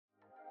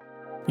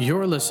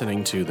You're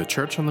listening to the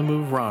Church on the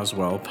Move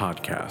Roswell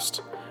podcast.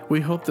 We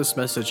hope this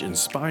message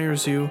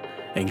inspires you,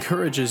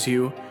 encourages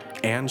you,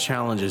 and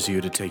challenges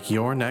you to take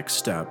your next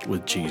step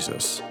with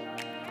Jesus.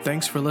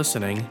 Thanks for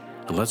listening.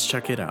 Let's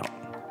check it out.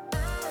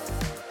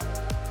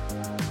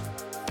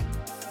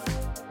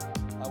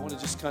 I want to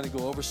just kind of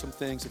go over some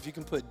things. If you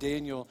can put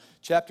Daniel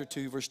chapter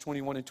 2, verse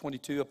 21 and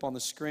 22 up on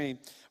the screen.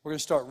 We're going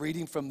to start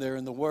reading from there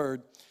in the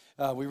Word.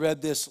 We read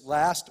this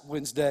last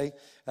Wednesday.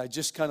 I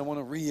just kind of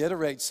want to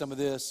reiterate some of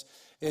this.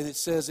 And it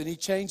says, and he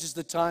changes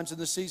the times and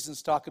the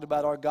seasons, talking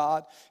about our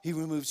God. He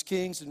removes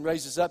kings and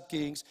raises up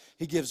kings.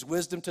 He gives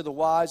wisdom to the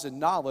wise and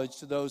knowledge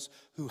to those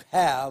who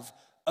have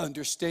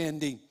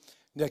understanding.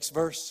 Next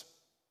verse.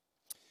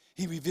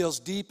 He reveals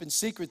deep and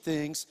secret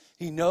things.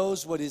 He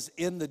knows what is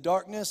in the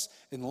darkness,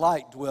 and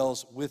light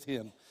dwells with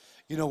him.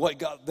 You know what,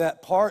 got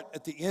that part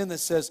at the end that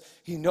says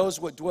he knows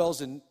what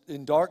dwells in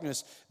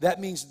darkness. That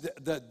means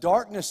the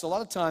darkness a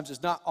lot of times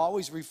is not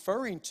always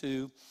referring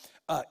to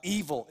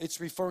evil. It's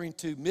referring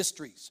to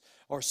mysteries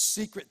or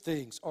secret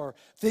things or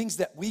things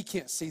that we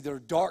can't see that are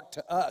dark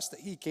to us that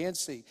he can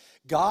see.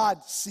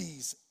 God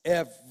sees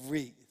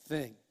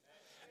everything.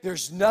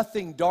 There's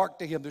nothing dark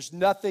to him. There's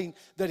nothing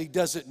that he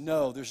doesn't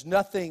know. There's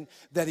nothing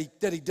that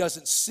he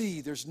doesn't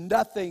see. There's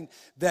nothing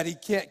that he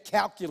can't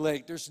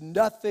calculate. There's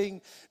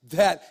nothing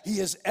that he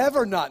has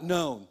ever not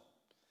known.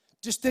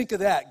 Just think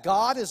of that.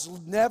 God has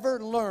never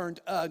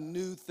learned a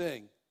new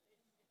thing.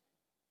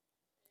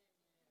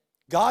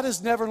 God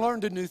has never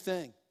learned a new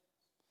thing.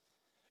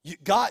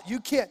 God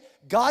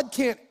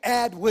can't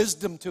add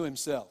wisdom to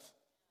himself.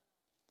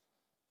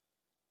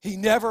 He's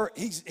never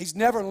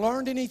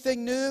learned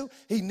anything new.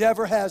 He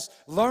never has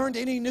learned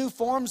any new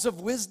forms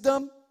of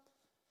wisdom.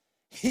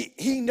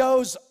 He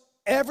knows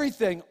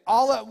everything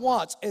all at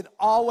once and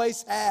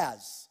always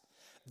has.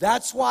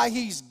 That's why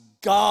he's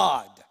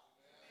God.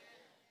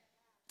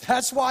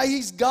 That's why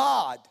he's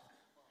God.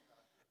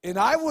 And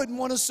I wouldn't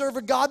want to serve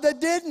a God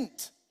that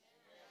didn't.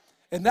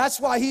 And that's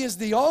why he is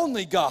the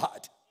only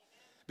God,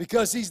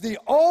 because he's the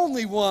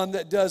only one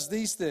that does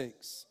these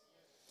things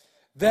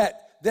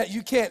that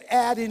you can't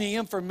add any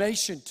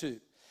information to,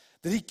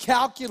 that he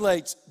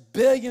calculates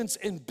billions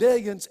and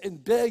billions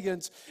and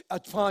billions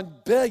upon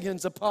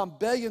billions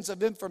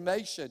of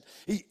information.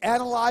 He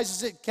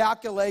analyzes it,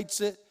 calculates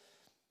it,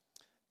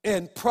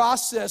 and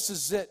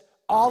processes it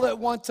all at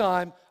one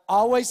time,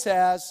 always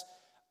has,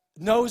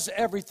 knows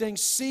everything,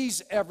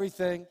 sees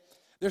everything.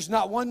 There's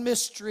not one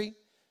mystery.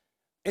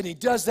 And he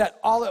does that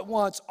all at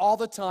once, all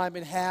the time,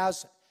 and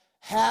has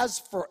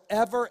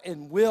forever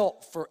and will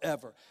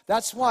forever.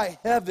 That's why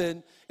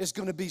heaven is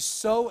going to be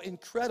so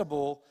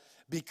incredible,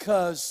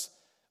 because,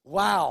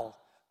 wow,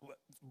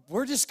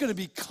 we're just going to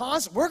be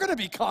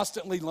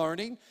constantly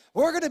learning.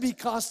 We're going to be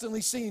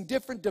constantly seeing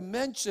different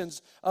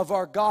dimensions of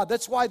our God.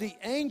 That's why the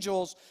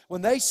angels,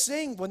 when they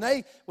sing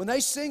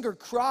or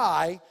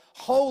cry,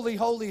 holy,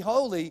 holy,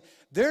 holy,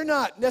 they're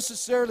not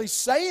necessarily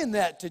saying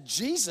that to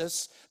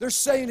Jesus. They're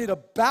saying it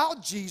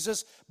about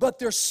Jesus, but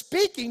they're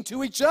speaking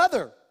to each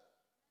other.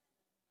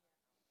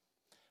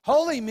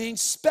 Holy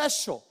means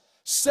special,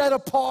 set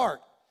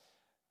apart.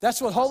 That's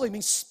what holy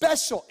means,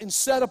 special and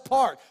set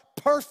apart,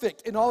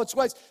 perfect in all its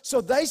ways. So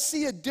they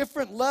see a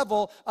different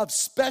level of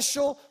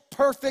special,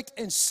 perfect,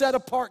 and set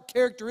apart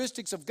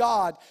characteristics of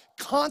God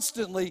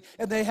constantly,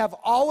 and they have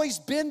always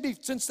been,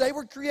 since they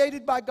were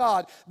created by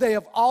God, they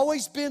have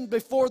always been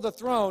before the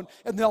throne,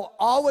 and they'll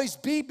always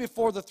be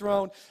before the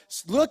throne,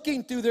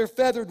 looking through their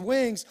feathered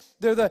wings.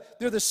 They're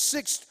the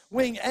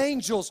sixth-wing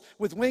angels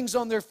with wings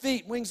on their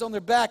feet, wings on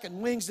their back,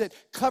 and wings that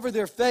cover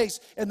their face,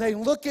 and they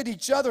look at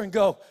each other and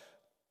go,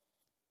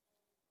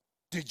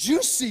 "Did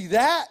you see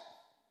that?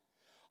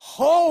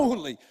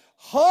 Holy,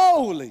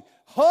 holy,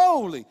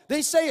 holy."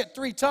 They say it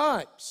 3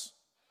 times.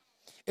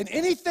 And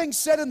anything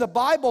said in the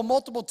Bible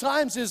multiple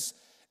times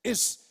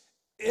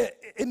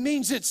it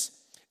means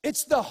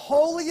it's the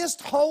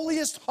holiest,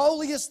 holiest,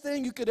 holiest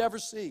thing you could ever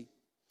see.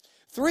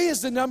 3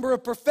 is the number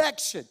of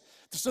perfection.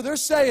 So they're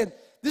saying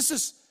this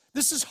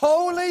is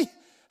holy,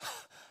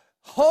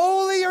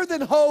 holier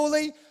than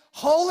holy,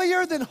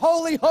 holier than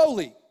holy,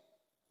 holy.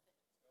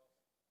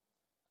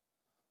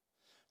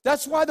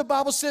 That's why the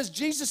Bible says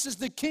Jesus is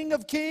the King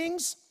of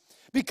Kings,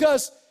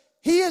 because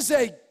he is,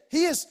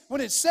 when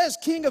it says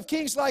King of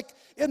Kings, like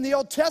in the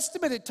Old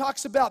Testament, it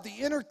talks about the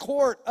inner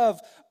court of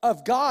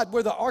God,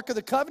 where the Ark of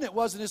the Covenant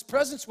was and his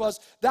presence was.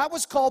 That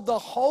was called the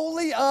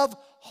Holy of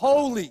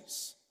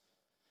Holies.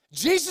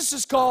 Jesus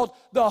is called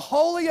the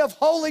Holy of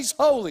Holies,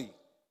 holy.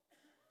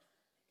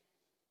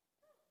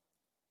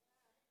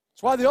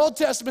 That's why the Old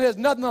Testament has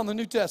nothing on the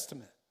New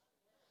Testament.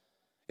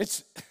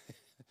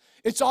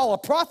 It's all a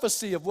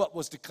prophecy of what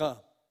was to come.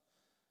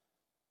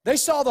 They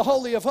saw the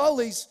Holy of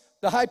Holies,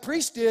 the high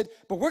priest did,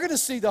 but we're going to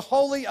see the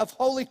Holy of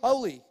Holy,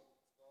 Holy.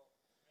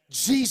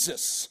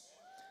 Jesus,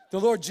 the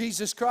Lord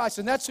Jesus Christ,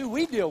 and that's who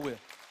we deal with.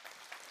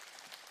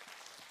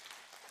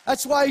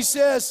 That's why he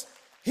says,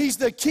 He's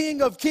the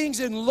King of kings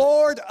and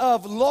Lord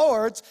of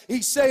lords.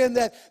 He's saying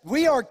that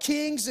we are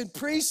kings and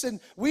priests, and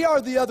we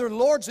are the other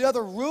lords, the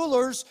other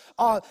rulers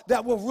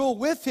that will rule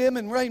with him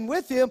and reign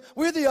with him.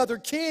 We're the other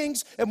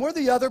kings, and we're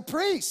the other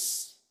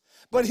priests.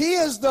 But he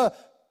is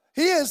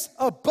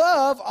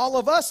above all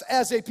of us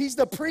he's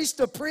the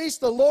priest of priests,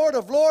 the Lord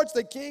of lords,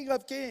 the King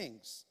of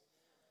kings.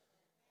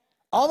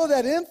 All of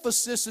that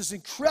emphasis is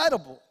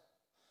incredible.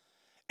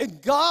 And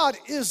God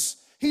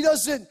he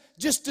doesn't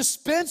just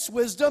dispense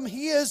wisdom.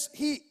 He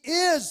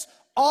is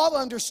all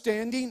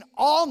understanding,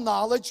 all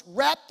knowledge,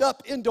 wrapped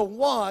up into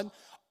one,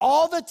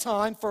 all the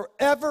time,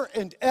 forever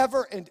and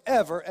ever and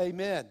ever.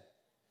 Amen.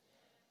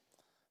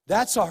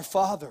 That's our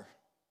Father.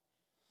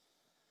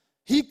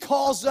 He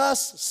calls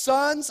us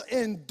sons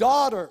and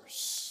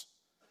daughters.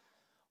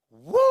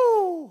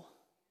 Woo!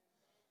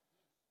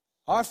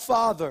 Our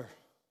Father.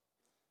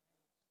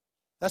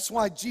 That's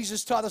why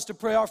Jesus taught us to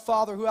pray, Our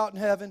Father who art in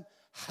heaven,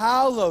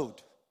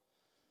 hallowed,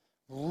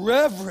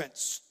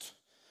 reverenced,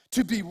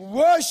 to be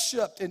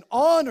worshiped and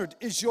honored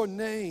is your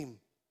name.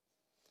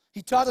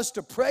 He taught us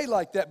to pray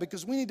like that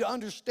because we need to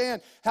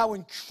understand how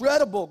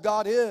incredible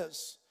God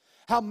is,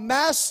 how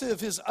massive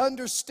his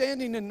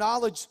understanding and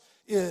knowledge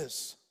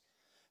is,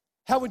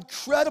 how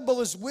incredible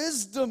his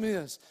wisdom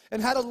is,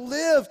 and how to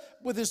live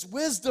with his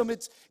wisdom.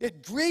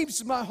 It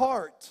grieves my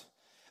heart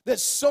that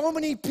so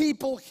many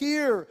people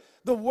hear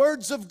the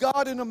words of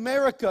God in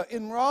America,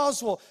 in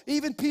Roswell,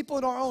 even people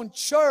in our own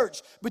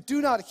church, but do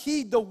not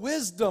heed the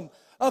wisdom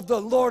of the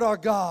Lord our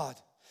God.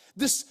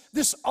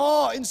 This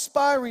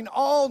awe-inspiring,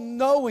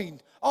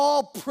 all-knowing,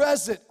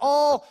 all-present,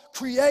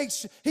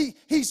 all-creation.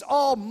 He's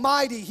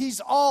almighty. He's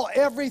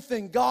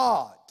all-everything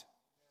God.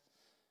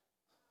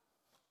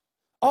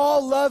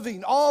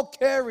 All-loving,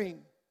 all-caring.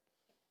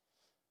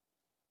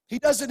 He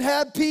doesn't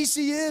have peace.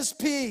 He is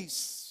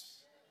peace.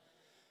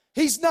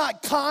 He's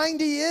not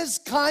kind, he is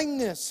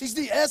kindness. He's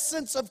the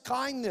essence of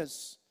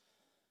kindness.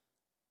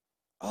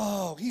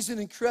 Oh, he's an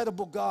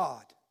incredible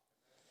God.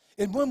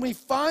 And when we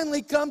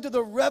finally come to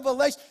the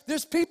revelation,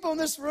 there's people in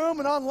this room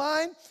and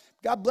online,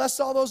 God bless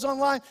all those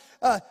online,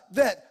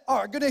 that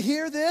are going to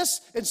hear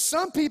this, and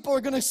some people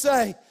are going to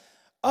say,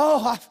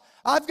 oh,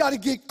 I've got to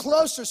get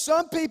closer.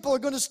 Some people are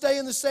going to stay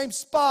in the same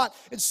spot,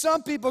 and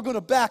some people are going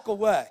to back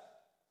away.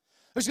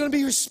 There's going to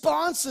be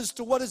responses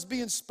to what is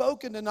being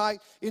spoken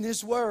tonight in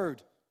his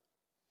word.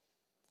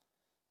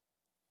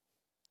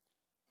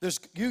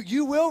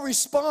 You will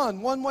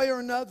respond one way or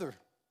another.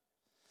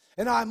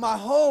 And my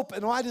hope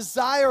and my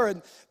desire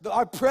and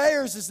our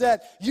prayers is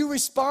that you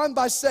respond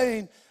by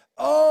saying,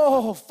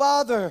 oh,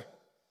 Father,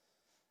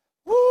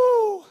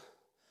 woo,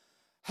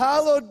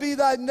 hallowed be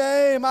thy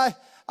name.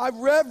 I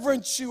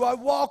reverence you. I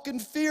walk in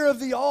fear of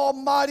the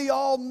almighty,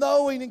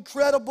 all-knowing,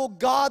 incredible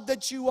God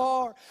that you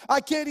are.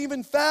 I can't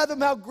even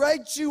fathom how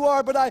great you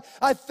are, but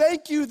I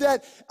thank you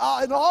that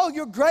in all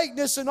your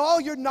greatness and all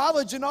your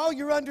knowledge and all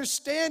your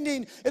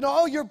understanding and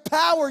all your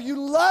power, you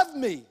love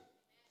me.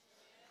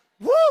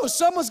 Woo!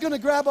 Someone's going to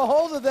grab a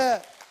hold of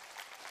that.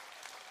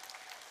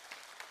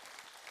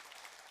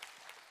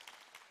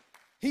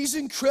 He's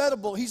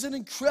incredible. He's an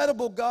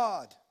incredible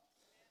God.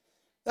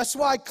 That's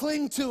why I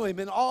cling to him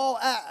in all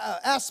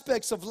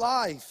aspects of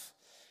life.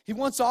 He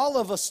wants all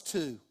of us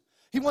to.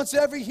 He wants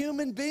every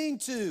human being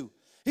to.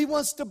 He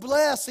wants to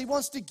bless. He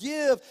wants to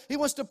give. He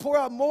wants to pour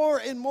out more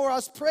and more. I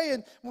was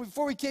praying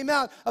before we came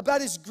out about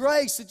his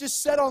grace. It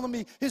just said on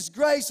me, his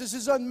grace is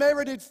his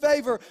unmerited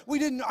favor. We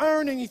didn't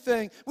earn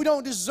anything. We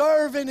don't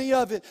deserve any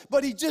of it.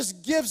 But he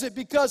just gives it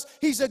because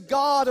he's a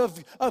God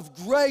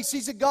of grace.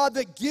 He's a God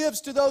that gives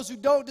to those who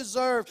don't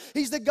deserve.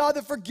 He's the God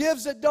that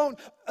forgives that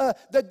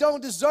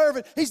don't deserve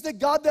it. He's the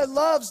God that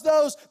loves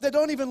those that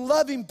don't even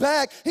love him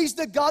back. He's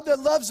the God that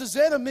loves his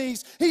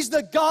enemies. He's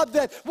the God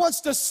that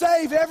wants to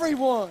save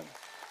everyone.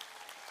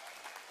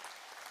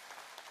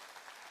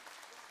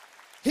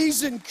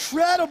 He's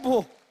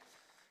incredible.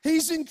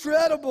 He's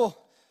incredible.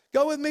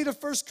 Go with me to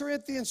 1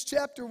 Corinthians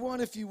chapter 1,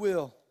 if you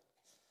will.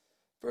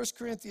 1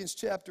 Corinthians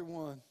chapter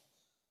 1.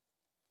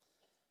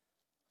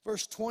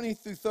 Verse 20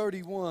 through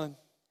 31.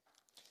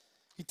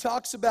 He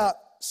talks about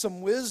some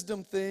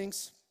wisdom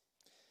things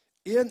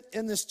in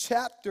this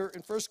chapter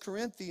in 1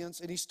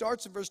 Corinthians. And he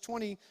starts in verse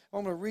 20.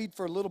 I'm going to read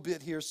for a little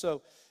bit here,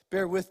 so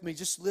bear with me.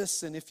 Just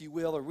listen, if you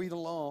will, or read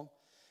along.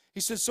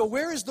 He says, so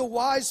where is the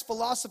wise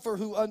philosopher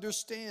who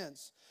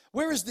understands?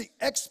 Where is the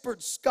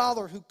expert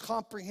scholar who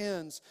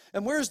comprehends?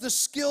 And where is the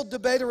skilled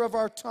debater of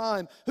our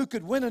time who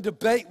could win a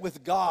debate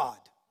with God?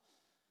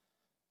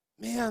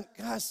 Man,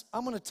 guys,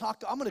 I'm going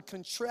to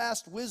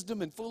contrast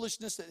wisdom and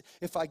foolishness.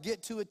 If I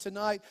get to it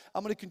tonight,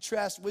 I'm going to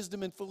contrast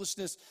wisdom and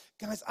foolishness.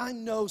 Guys, I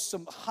know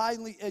some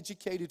highly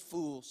educated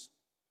fools.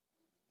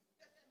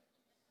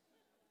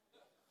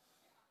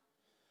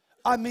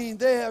 I mean,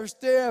 they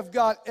have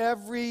got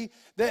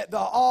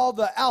all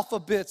the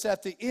alphabets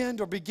at the end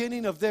or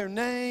beginning of their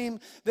name.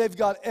 They've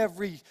got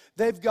every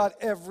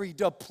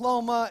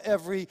diploma,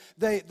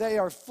 they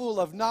are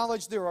full of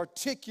knowledge, they're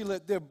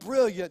articulate, they're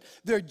brilliant,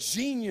 they're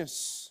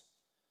genius.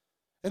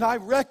 And I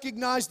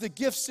recognize the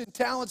gifts and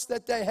talents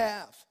that they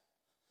have.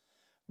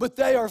 But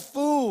they are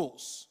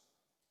fools.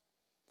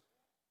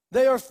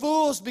 They are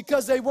fools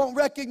because they won't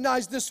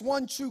recognize this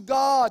one true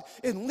God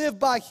and live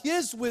by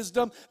His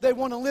wisdom. They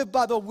want to live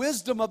by the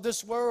wisdom of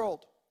this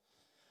world.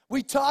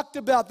 We talked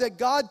about that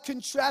God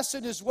contrasts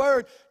in His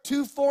Word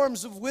two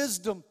forms of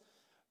wisdom.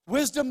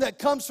 Wisdom that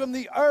comes from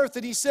the earth.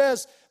 And He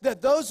says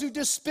that those who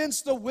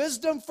dispense the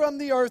wisdom from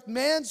the earth,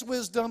 man's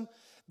wisdom,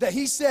 that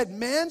He said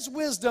man's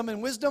wisdom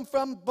and wisdom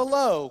from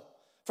below,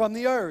 from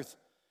the earth,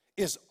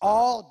 is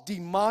all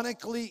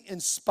demonically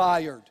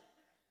inspired.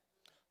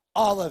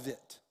 All of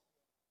it.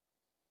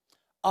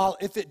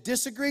 If it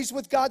disagrees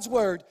with God's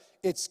word,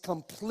 it's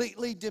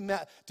completely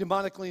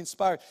demonically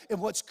inspired.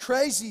 And what's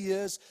crazy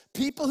is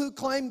people who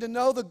claim to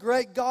know the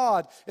great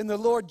God and the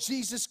Lord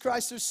Jesus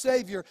Christ, their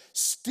Savior,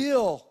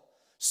 still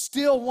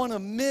want to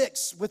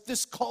mix with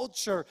this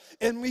culture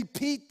and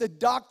repeat the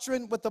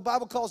doctrine, what the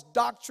Bible calls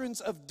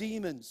doctrines of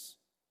demons.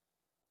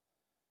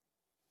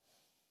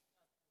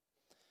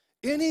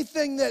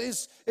 Anything that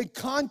is in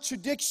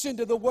contradiction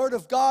to the Word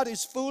of God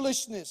is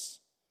foolishness.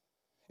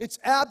 It's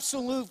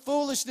absolute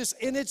foolishness,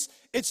 and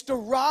it's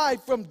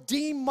derived from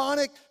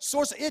demonic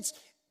sources.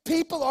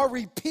 People are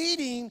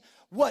repeating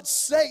what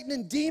Satan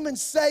and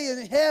demons say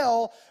in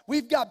hell.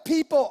 We've got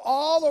people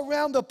all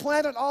around the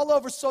planet, all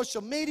over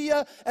social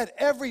media, at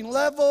every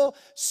level,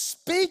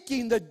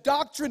 speaking the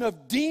doctrine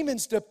of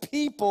demons to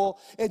people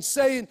and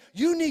saying,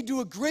 you need to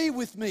agree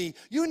with me.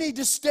 You need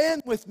to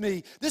stand with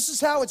me. This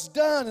is how it's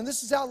done, and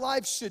this is how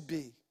life should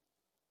be.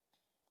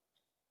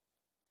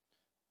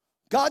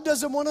 God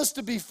doesn't want us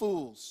to be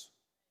fools.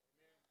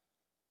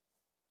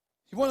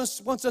 He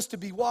wants us to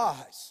be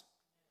wise.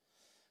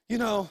 You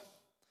know,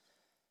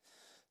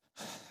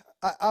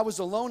 I was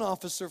a loan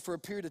officer for a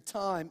period of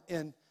time,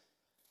 and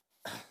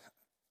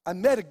I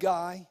met a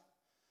guy.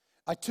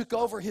 I took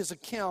over his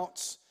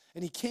accounts,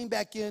 and he came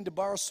back in to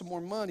borrow some more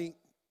money.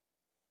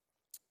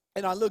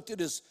 And I looked at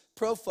his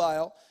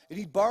profile, and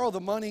he'd borrow the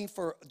money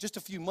for just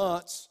a few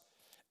months,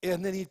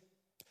 and then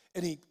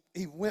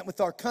he went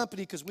with our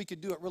company because we could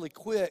do it really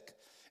quick.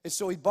 And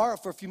so he'd borrow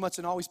it for a few months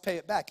and always pay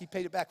it back. He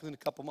paid it back within a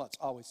couple months,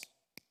 always.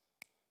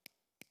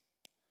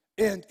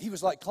 And he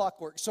was like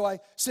clockwork. So I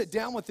sat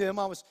down with him.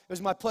 It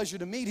was my pleasure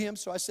to meet him.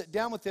 So I sat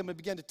down with him and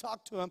began to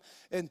talk to him.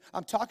 And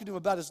I'm talking to him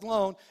about his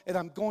loan. And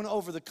I'm going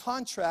over the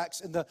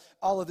contracts and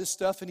all of this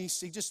stuff. And he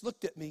just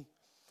looked at me.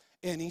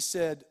 And he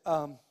said,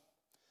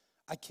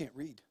 I can't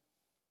read.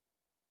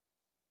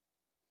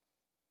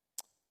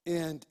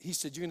 And he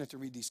said, you're going to have to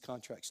read these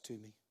contracts to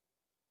me.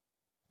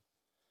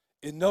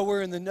 And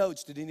nowhere in the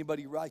notes did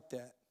anybody write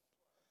that.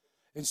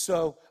 And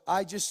so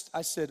I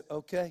said,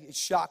 okay. It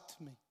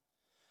shocked me.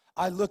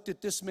 I looked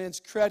at this man's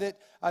credit.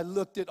 I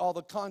looked at all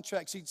the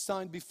contracts he'd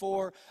signed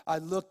before. I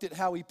looked at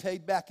how he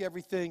paid back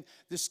everything.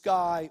 This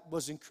guy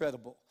was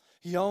incredible.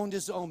 He owned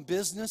his own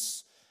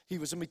business. He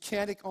was a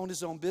mechanic, owned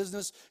his own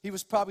business. He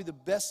was probably the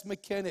best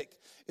mechanic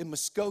in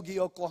Muskogee,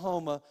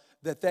 Oklahoma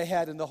that they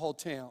had in the whole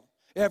town.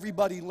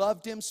 Everybody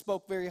loved him,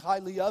 spoke very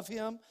highly of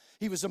him.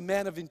 He was a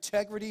man of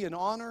integrity and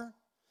honor.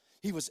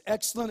 He was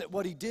excellent at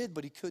what he did,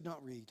 but he could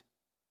not read.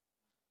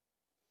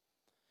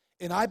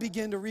 And I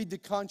began to read the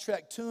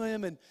contract to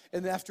him, and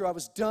after I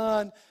was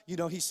done,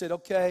 he said,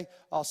 okay,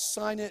 I'll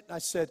sign it. And I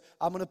said,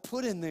 I'm going to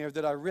put in there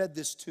that I read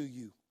this to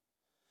you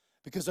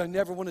because I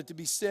never want it to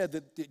be said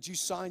that you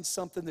signed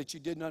something that you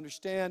didn't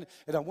understand,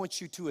 and I want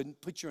you to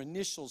put your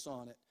initials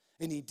on it.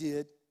 And he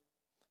did.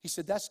 He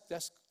said, that's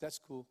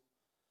cool.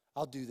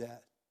 I'll do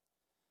that.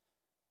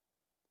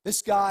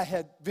 This guy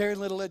had very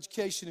little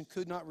education and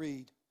could not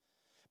read.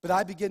 But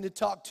I began to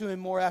talk to him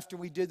more after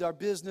we did our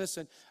business,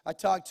 and I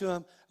talked to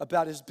him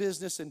about his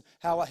business and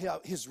how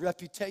his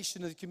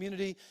reputation in the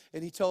community,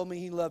 and he told me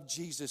he loved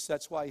Jesus.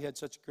 That's why he had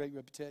such a great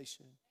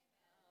reputation.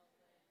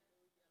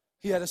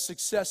 He had a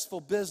successful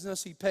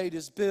business. He paid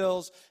his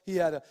bills. He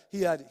had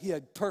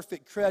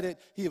perfect credit.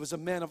 He was a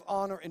man of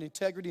honor and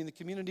integrity in the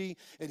community,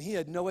 and he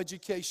had no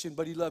education,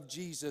 but he loved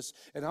Jesus.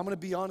 And I'm going to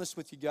be honest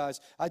with you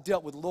guys. I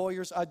dealt with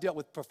lawyers. I dealt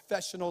with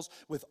professionals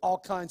with all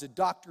kinds of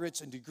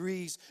doctorates and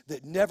degrees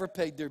that never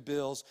paid their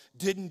bills,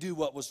 didn't do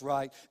what was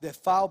right, that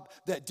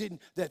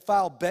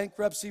filed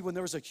bankruptcy when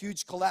there was a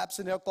huge collapse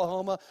in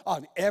Oklahoma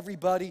on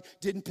everybody,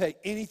 didn't pay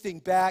anything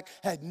back,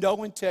 had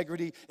no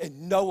integrity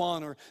and no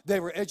honor. They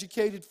were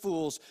educated fools.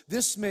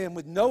 This man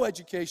with no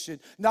education,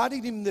 not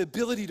even the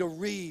ability to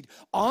read,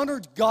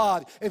 honored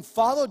God and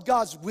followed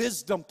God's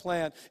wisdom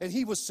plan, and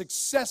he was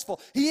successful.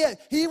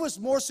 He was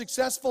more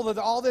successful than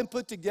all them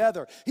put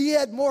together. He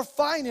had more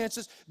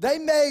finances.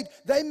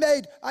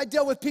 I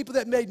dealt with people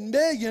that made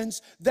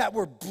millions that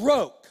were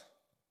broke.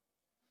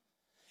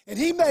 And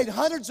he made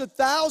hundreds of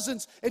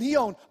thousands, and he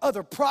owned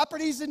other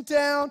properties in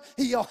town.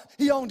 He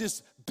owned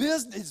his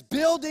business, his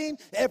building,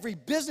 every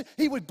business.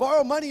 He would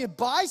borrow money and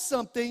buy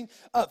something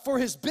for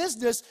his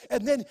business,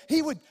 and then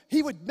he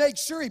would make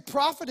sure he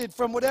profited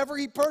from whatever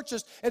he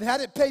purchased and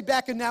had it paid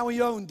back, and now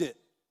he owned it.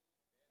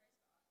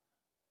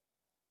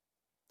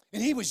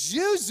 And he was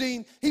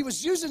using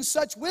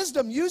such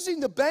wisdom,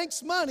 using the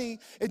bank's money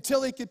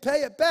until he could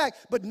pay it back,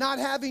 but not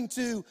having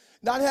to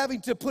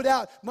put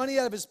out money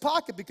out of his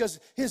pocket because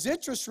his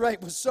interest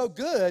rate was so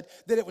good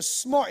that it was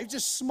smart. It was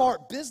just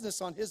smart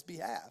business on his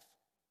behalf.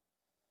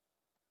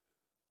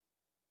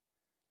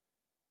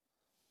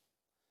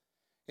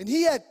 And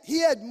he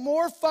had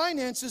more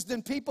finances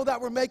than people that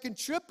were making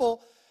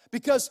triple,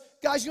 because,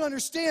 guys, you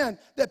understand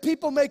that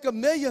people make $1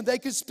 million, they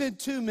could spend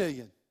 $2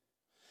 million.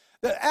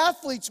 The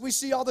athletes we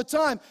see all the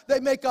time, they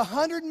make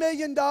 $100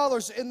 million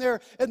in their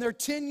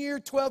 10-year,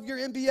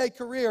 12-year NBA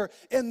career,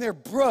 and they're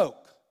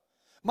broke.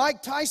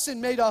 Mike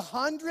Tyson made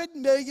 $100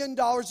 million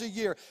a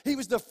year. He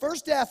was the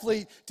first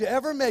athlete to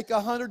ever make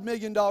 $100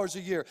 million a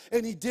year.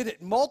 And he did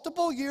it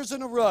multiple years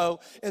in a row.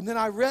 And then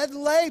I read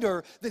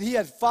later that he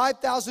had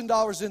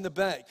 $5,000 in the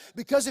bank.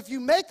 Because if you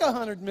make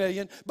 $100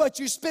 million, but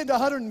you spend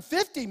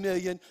 $150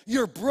 million,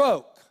 you're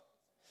broke.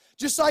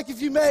 Just like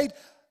if you made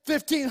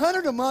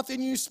 $1,500 a month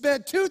and you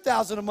spent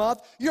 $2,000 a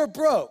month, you're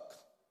broke.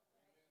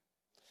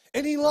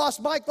 And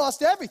Mike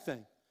lost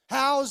everything.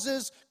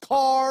 Houses,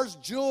 cars,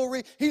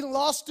 jewelry. He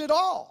lost it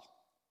all.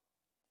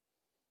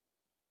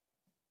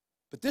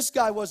 But this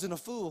guy wasn't a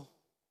fool.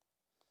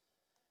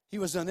 He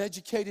was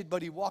uneducated,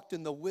 but he walked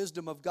in the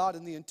wisdom of God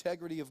and the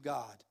integrity of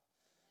God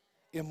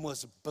and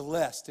was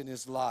blessed in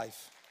his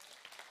life.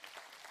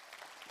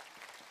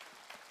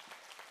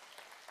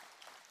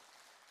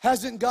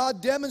 Hasn't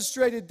God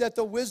demonstrated that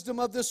the wisdom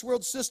of this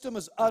world system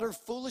is utter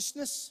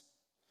foolishness?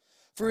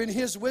 For in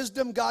his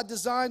wisdom, God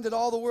designed that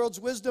all the world's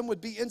wisdom would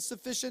be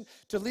insufficient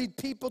to lead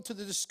people to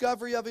the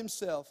discovery of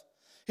himself.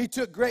 He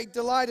took great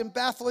delight in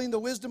baffling the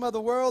wisdom of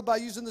the world by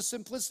using the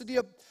simplicity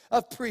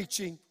of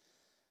preaching.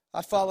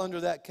 I fall under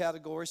that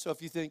category. So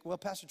if you think, well,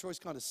 Pastor Troy's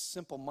kind of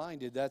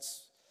simple-minded,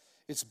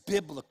 it's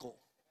biblical.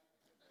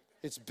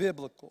 It's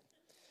biblical.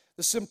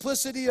 The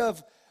simplicity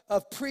of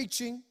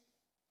preaching,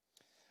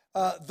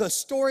 the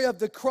story of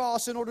the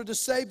cross in order to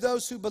save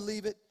those who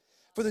believe it.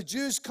 For the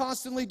Jews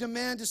constantly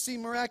demand to see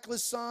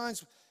miraculous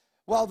signs,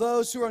 while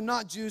those who are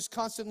not Jews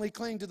constantly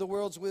cling to the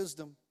world's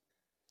wisdom.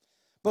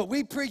 But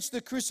we preach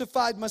the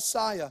crucified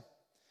Messiah.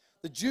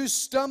 The Jews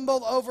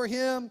stumble over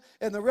him,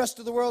 and the rest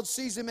of the world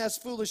sees him as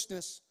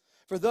foolishness.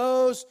 For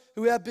those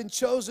who have been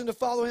chosen to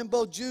follow him,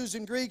 both Jews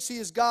and Greeks, he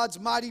is God's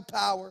mighty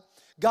power,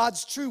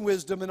 God's true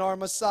wisdom, and our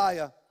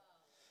Messiah.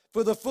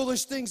 For the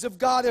foolish things of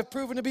God have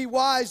proven to be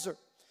wiser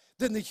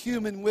than the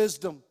human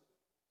wisdom.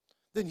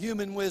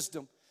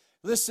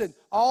 Listen,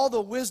 all the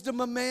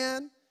wisdom of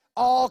man,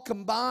 all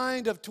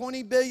combined of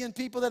 20 billion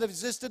people that have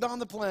existed on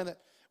the planet,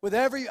 with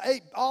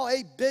all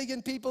 8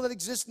 billion people that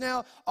exist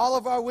now, all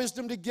of our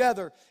wisdom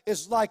together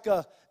is like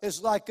a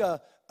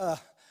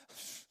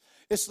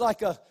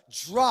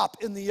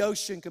drop in the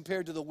ocean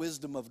compared to the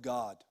wisdom of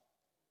God.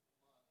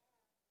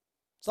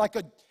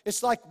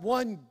 It's like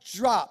one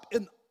drop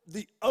in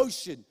the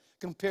ocean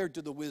compared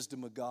to the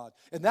wisdom of God.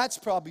 And that's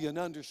probably an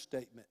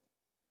understatement.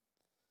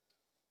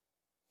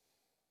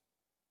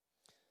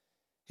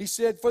 He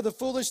said, for the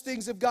foolish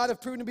things of God have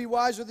proven to be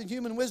wiser than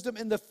human wisdom,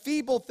 and the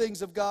feeble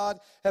things of God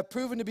have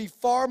proven to be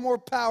far more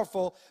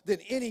powerful than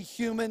any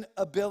human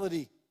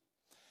ability.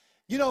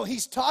 You know,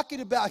 he's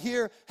talking about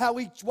here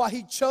why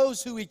he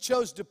chose who he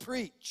chose to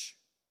preach.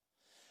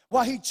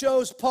 Why he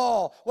chose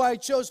Paul, why he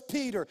chose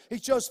Peter. He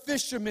chose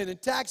fishermen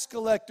and tax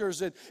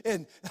collectors and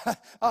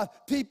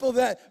people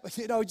that,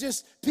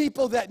 just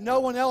people that no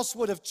one else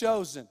would have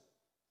chosen.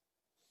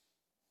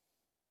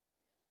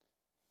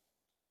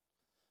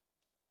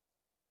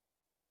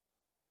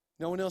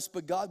 No one else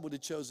but God would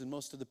have chosen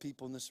most of the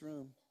people in this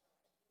room.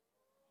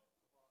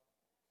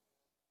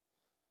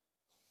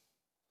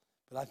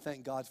 But I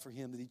thank God for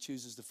him that he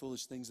chooses the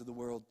foolish things of the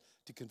world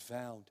to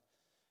confound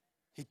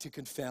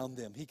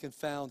them. He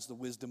confounds the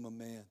wisdom of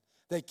man.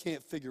 They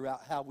can't figure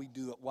out how we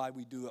do it, why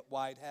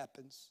it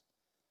happens.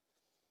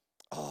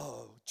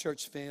 Oh,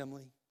 church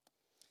family,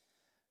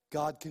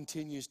 God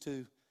continues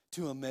to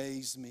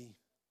amaze me.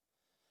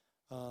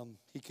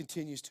 He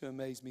continues to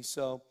amaze me.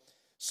 So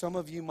some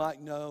of you might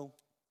know,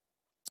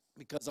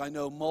 because I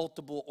know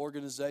multiple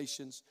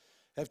organizations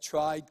have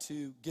tried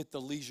to get the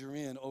Leisure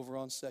Inn over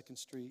on 2nd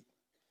Street.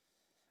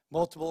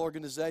 Multiple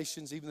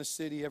organizations, even the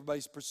city,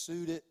 everybody's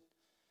pursued it.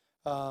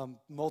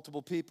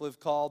 Multiple people have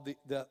called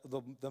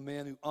the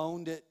man who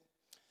owned it.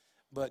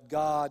 But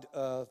God,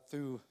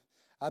 through,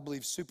 I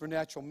believe,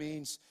 supernatural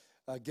means,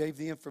 gave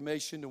the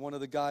information to one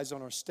of the guys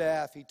on our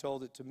staff. He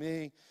told it to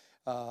me.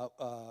 I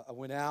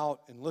went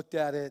out and looked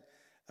at it.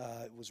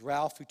 It was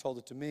Ralph who told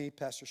it to me.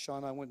 Pastor Sean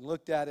and I went and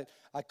looked at it.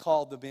 I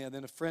called the man.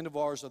 Then a friend of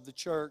ours of the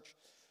church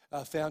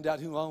found out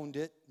who owned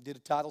it, did a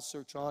title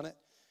search on it,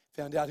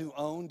 found out who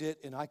owned it,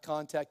 and I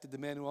contacted the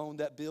man who owned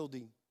that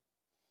building.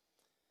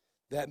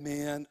 That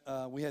man,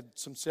 we had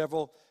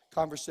several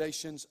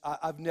conversations.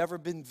 I've never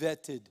been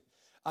vetted.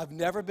 I've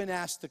never been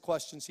asked the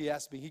questions he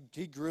asked me.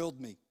 He grilled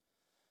me.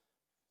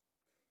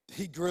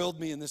 He grilled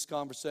me in this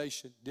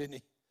conversation, didn't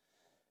he?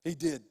 He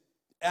did.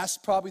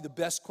 Asked probably the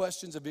best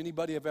questions of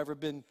anybody I've ever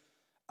been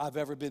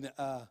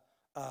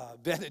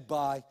vetted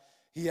by.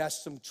 He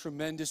asked some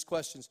tremendous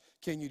questions.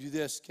 Can you do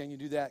this? Can you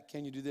do that?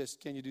 Can you do this?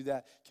 Can you do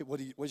that? What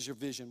is your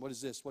vision? What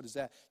is this? What is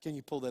that? Can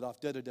you pull that off?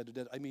 Da, da, da, da,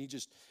 da. I mean,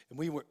 and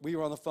we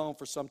were on the phone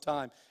for some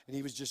time, and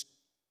he was just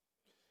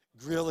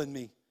grilling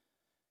me.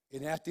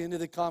 And at the end of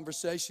the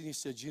conversation, he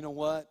said, you know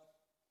what?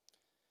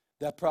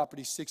 That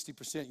property's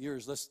 60%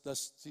 yours.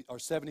 Let's see, or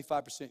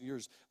 75%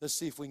 yours. Let's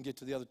see if we can get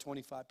to the other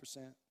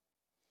 25%.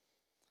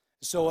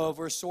 So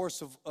over a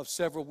source of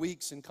several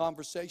weeks in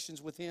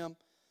conversations with him,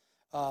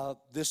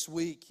 this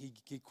week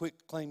he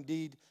quit claim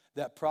deed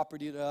that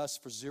property to us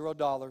for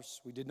 $0.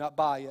 We did not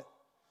buy it.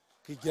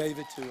 He gave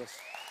it to us.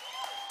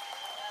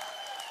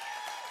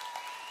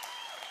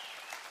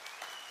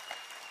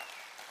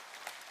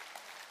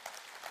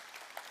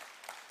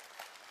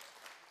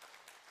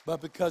 But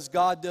because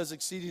God does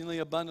exceedingly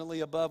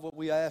abundantly above what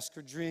we ask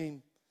or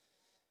dream,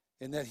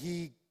 and that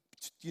He,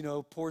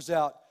 pours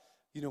out,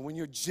 when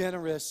you're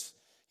generous,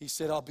 He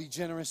said, I'll be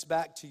generous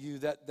back to you.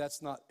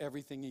 That's not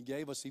everything He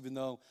gave us, even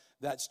though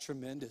that's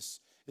tremendous.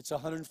 It's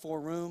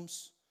 104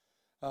 rooms.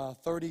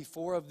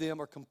 34 of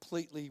them are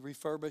completely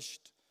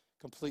refurbished,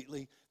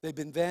 completely. They've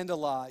been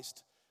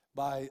vandalized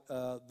by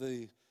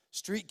the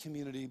street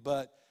community,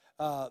 but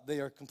they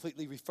are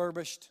completely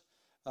refurbished.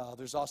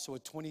 There's also a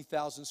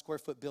 20,000 square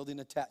foot building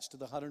attached to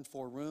the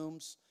 104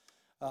 rooms.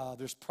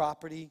 There's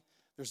property.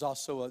 There's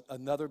also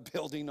another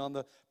building on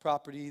the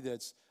property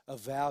that's of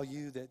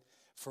value that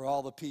for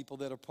all the people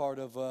that are part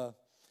of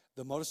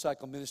the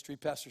motorcycle ministry.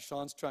 Pastor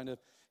Sean's trying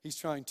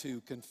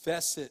to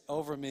confess it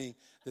over me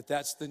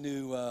that's the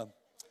new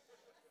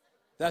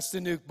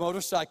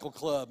motorcycle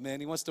club, man.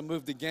 He wants to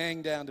move the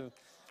gang down to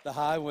the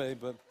highway,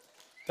 but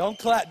don't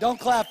clap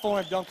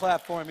for him. Don't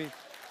clap for me.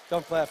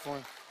 Don't clap for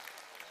him.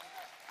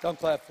 Don't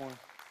clap for him.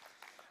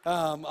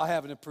 I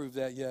haven't approved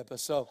that yet, but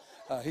so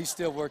he's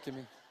still working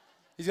me.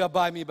 He's got to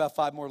buy me about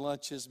 5 more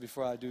lunches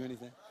before I do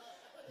anything.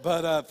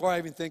 But before I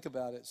even think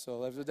about it.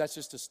 So that's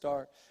just a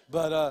start.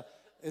 But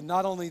and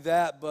not only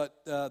that, but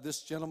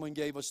this gentleman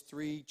gave us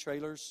 3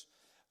 trailers,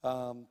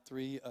 2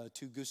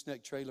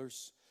 gooseneck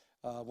trailers.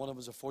 One of them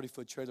was a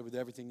 40-foot trailer with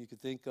everything you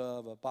could think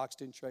of, a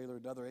boxed-in trailer,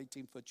 another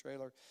 18-foot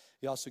trailer.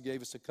 He also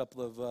gave us a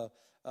couple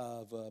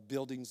of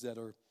buildings that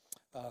are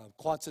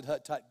Quonset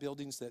hut type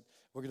buildings that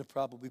we're going to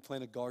probably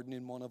plant a garden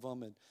in one of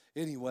them. And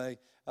anyway,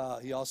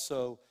 he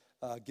also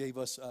gave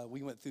us,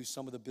 we went through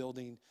some of the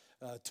building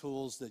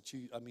tools that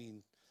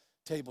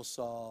table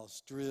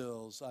saws,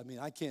 drills.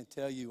 I can't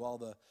tell you all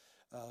the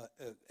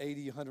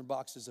 80, 100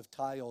 boxes of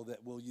tile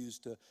that we'll use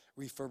to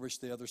refurbish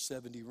the other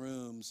 70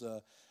 rooms.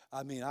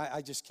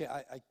 I just can't,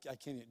 I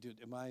can't do it.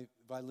 Have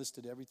I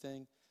listed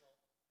everything?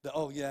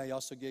 He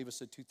also gave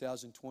us a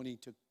 2020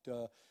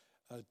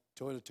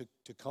 Toyota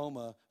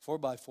Tacoma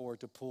 4x4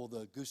 to pull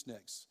the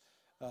goosenecks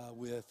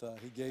with.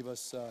 He gave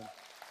us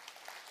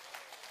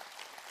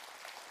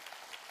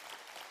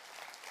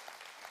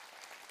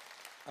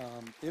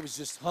it was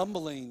just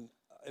humbling.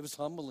 It was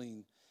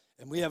humbling.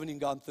 And we haven't even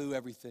gone through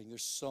everything.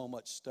 There's so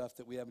much stuff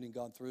that we haven't even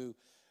gone through.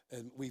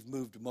 And we've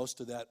moved most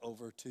of that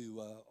over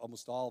to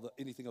almost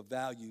anything of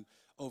value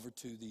over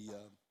to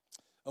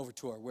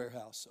our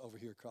warehouse over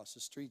here across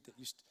the street that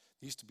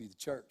used to be the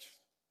church.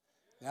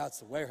 Now it's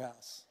the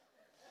warehouse.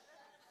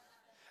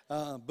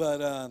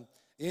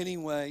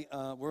 Anyway,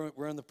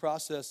 we're in the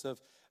process of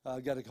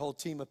got a whole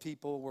team of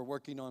people. We're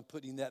working on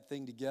putting that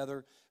thing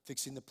together,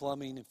 fixing the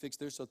plumbing and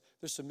there's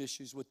some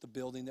issues with the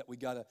building that we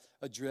got to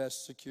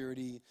address,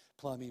 security,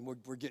 plumbing.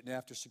 We're getting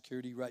after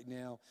security right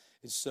now,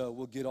 and so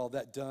we'll get all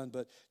that done.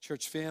 But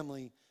church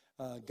family,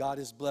 God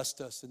has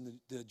blessed us, and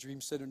the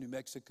Dream Center, New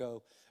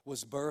Mexico,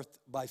 was birthed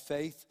by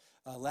faith.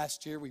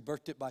 Last year, we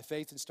birthed it by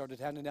faith and started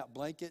handing out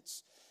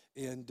blankets.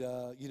 And,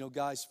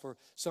 guys, for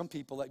some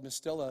people like Miss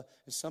Stella,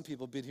 and some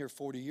people have been here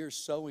 40 years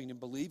sowing and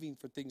believing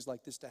for things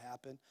like this to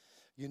happen,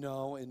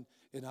 and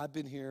I've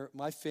been here.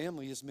 My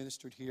family has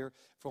ministered here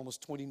for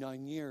almost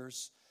 29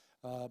 years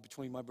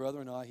between my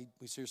brother and I. He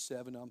was here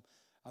 7.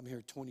 I'm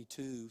here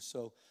 22,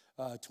 so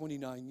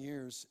 29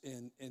 years,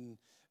 and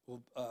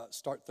we'll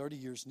start 30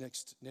 years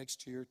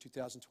next year,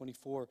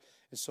 2024.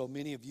 And so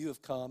many of you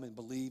have come and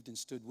believed and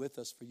stood with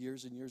us for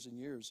years and years and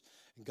years,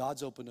 and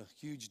God's opened a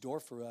huge door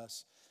for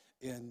us.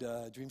 And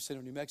Dream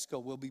Center, New Mexico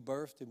will be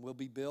birthed and will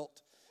be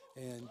built.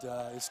 And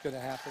it's going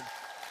to happen.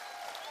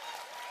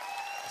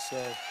 So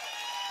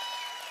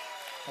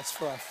that's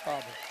for our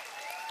Father.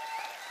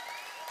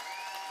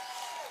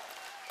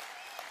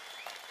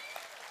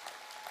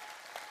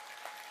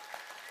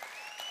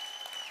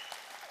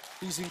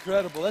 He's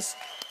incredible. Let's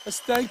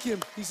thank Him.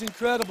 He's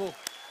incredible.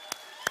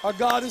 Our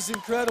God is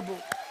incredible.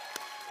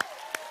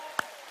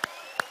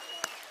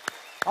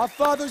 Our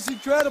Father's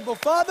incredible.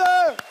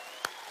 Father!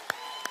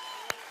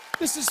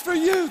 This is for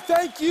you.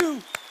 Thank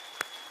you.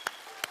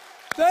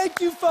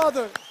 Thank you,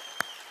 Father.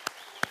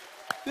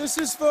 This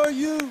is for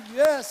you.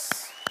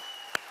 Yes.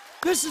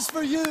 This is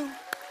for you.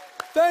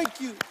 Thank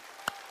you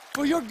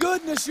for your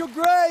goodness, your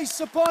grace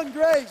upon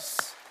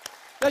grace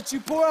that you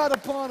pour out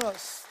upon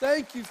us.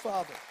 Thank you,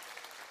 Father.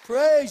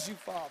 Praise you,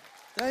 Father.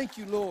 Thank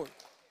you, Lord.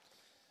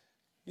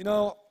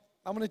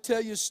 I'm going to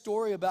tell you a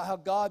story about how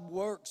God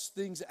works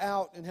things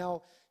out and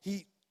how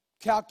He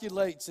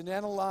calculates and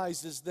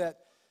analyzes that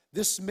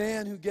this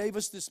man who gave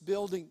us this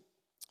building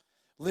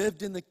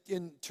lived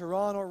in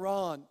Tehran,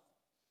 Iran,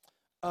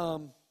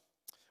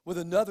 with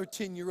another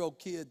 10-year-old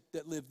kid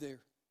that lived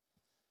there.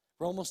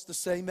 We're almost the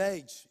same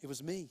age. It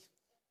was me.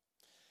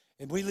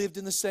 And we lived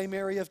in the same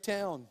area of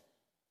town.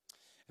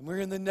 And we were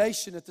in the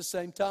nation at the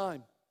same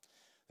time.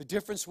 The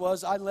difference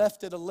was I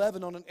left at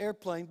 11 on an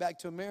airplane back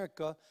to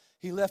America.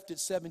 He left at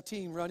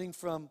 17 running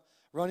from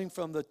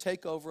the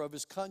takeover of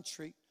his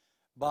country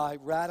by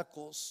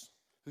radicals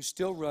who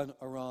still run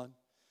Iran.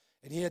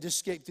 And he had to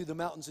escape through the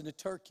mountains into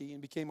Turkey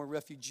and became a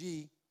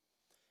refugee.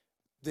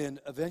 Then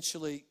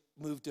eventually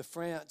moved to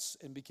France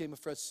and became a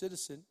French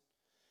citizen.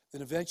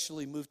 Then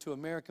eventually moved to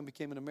America and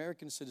became an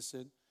American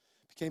citizen.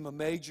 Became a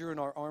major in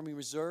our Army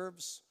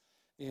Reserves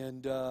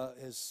and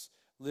has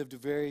lived a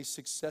very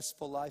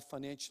successful life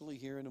financially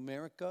here in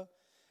America.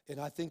 And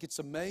I think it's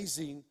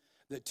amazing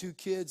that two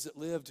kids that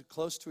lived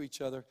close to each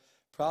other,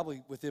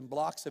 probably within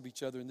blocks of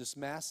each other in this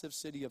massive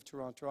city of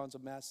Tehran. Tehran's a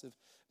massive,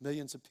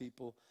 millions of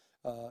people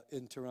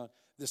in Tehran.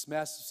 This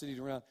massive city of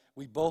Tehran.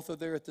 We both are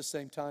there at the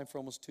same time for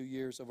almost 2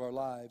 years of our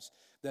lives.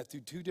 That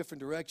through two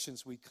different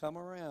directions we come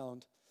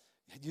around.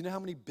 Do you know how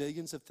many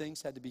billions of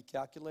things had to be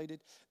calculated?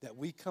 That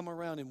we come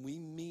around and we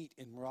meet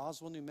in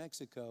Roswell, New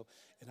Mexico,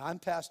 and I'm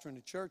pastoring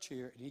a church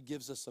here, and He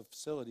gives us a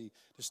facility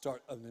to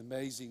start an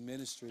amazing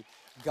ministry.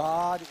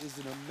 God is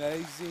an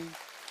amazing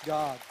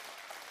God.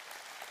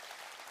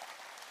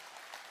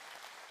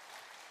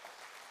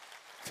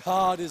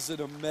 God is an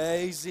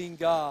amazing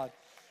God.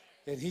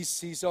 And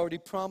He's already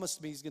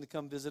promised me He's going to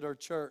come visit our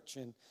church,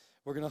 and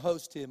we're going to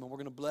host Him, and we're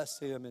going to bless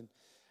Him. And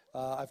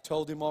I've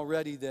told him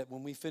already that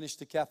when we finish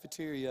the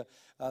cafeteria,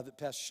 that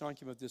Pastor Sean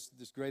came up with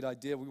this great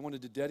idea. We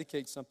wanted to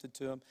dedicate something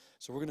to him.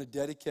 So we're going to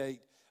dedicate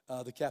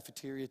the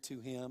cafeteria to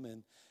him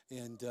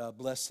and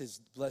bless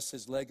his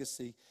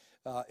legacy.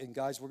 And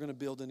guys, we're going to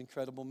build an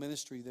incredible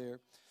ministry there.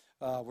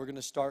 We're going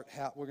to start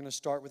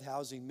with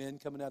housing men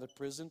coming out of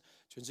prison,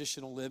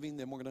 transitional living.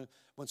 Then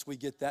once we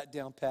get that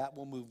down pat,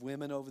 we'll move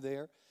women over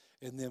there.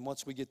 And then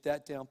once we get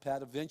that down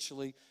pat,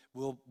 eventually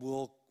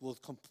we'll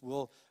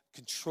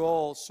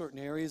control certain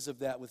areas of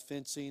that with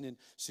fencing and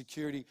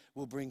security.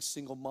 We'll bring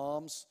single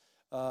moms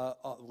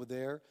over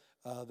there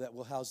that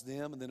will house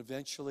them, and then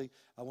eventually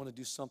I want to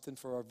do something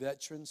for our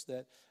veterans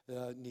that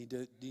need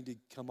to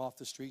come off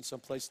the street,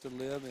 someplace to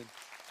live, and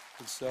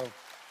so.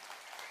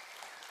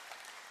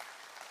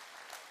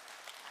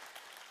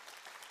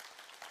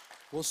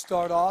 We'll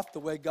start off the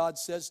way God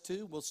says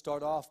to. We'll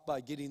start off by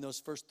getting those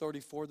first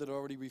 34 that are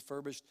already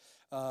refurbished,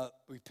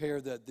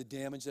 repair the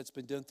damage that's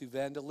been done through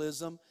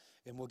vandalism,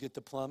 and we'll get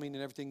the plumbing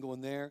and everything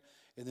going there.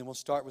 And then we'll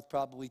start with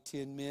probably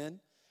 10 men,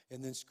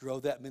 and then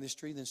grow that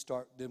ministry. Then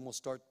we'll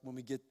start when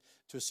we get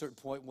to a certain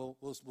point.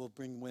 We'll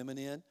bring women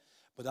in.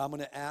 But I'm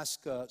going to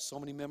ask so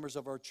many members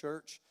of our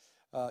church.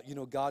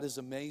 God is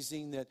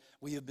amazing that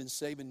we have been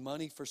saving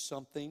money for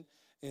something,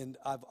 and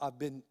I've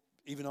been.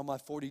 Even on my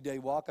 40-day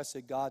walk, I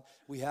said, God,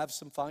 we have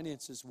some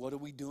finances. What are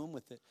we doing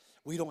with it?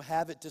 We don't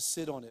have it to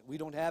sit on it. We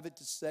don't have it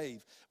to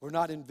save.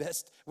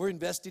 We're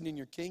investing in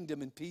your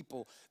kingdom and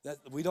people. That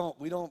we don't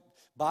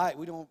buy.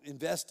 We don't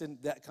invest in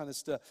that kind of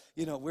stuff.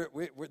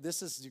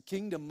 This is your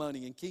kingdom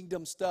money and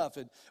kingdom stuff,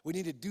 and we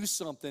need to do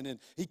something. And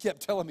he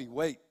kept telling me,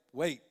 wait.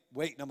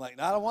 And I'm like,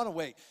 no, I don't want to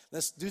wait.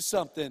 Let's do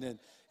something. And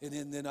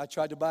then I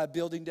tried to buy a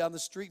building down the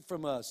street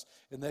from us,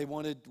 and they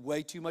wanted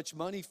way too much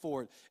money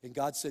for it. And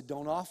God said,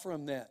 don't offer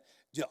them that.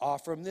 You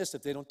offer them this.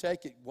 If they don't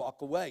take it,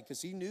 walk away.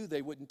 Because He knew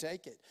they wouldn't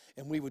take it,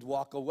 and we would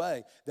walk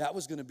away. That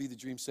was going to be the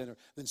dream center.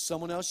 Then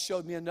someone else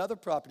showed me another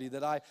property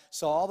that I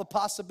saw all the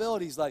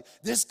possibilities, like,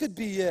 this could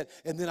be it.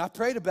 And then I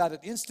prayed about it.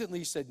 Instantly,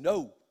 He said,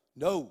 no,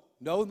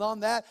 on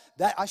that.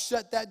 I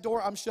shut that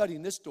door. I'm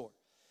shutting this door.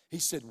 He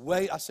said,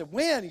 wait. I said,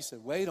 when? He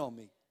said, wait on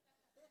me.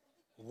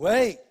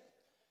 Wait.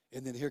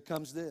 And then here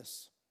comes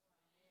this.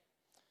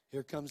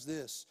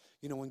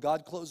 When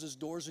God closes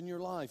doors in your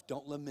life,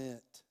 don't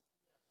lament.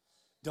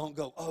 Don't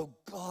go, oh,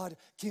 God,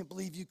 can't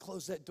believe you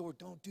closed that door.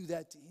 Don't do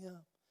that to Him.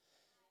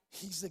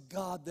 He's a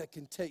God that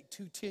can take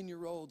two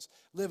 10-year-olds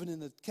living in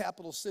the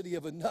capital city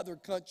of another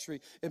country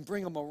and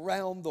bring them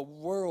around the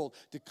world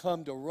to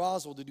come to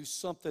Roswell to do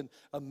something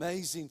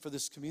amazing for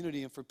this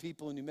community and for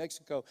people in New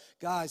Mexico.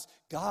 Guys,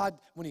 God,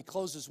 when He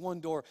closes one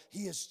door,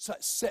 He is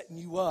setting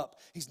you up.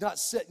 He's not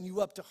setting you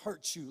up to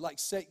hurt you like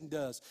Satan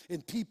does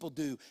and people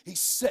do.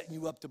 He's setting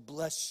you up to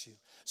bless you.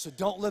 So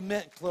don't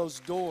lament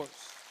closed doors.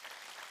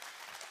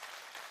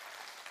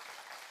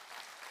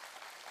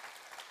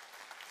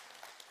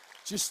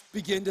 Just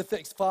begin to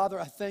think, Father,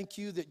 I thank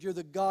You that You're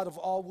the God of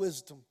all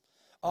wisdom,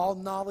 all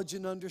knowledge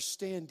and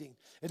understanding.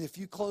 And if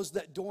You close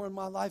that door in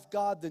my life,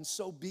 God, then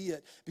so be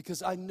it.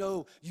 Because I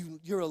know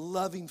You're a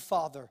loving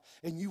Father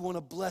and You want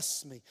to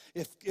bless me.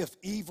 If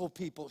evil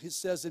people, it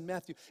says in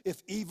Matthew,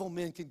 if evil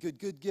men can give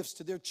good gifts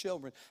to their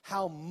children,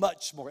 how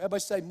much more?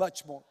 Everybody say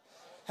much more.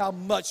 How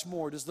much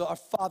more does our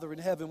Father in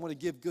heaven want to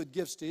give good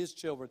gifts to His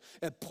children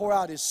and pour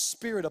out His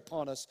Spirit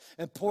upon us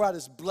and pour out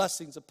His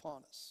blessings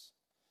upon us?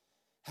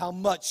 how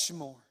much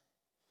more,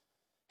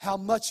 how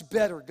much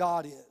better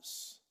God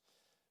is.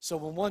 So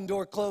when one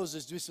door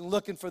closes, just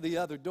looking for the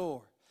other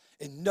door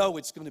and know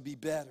it's going to be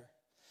better.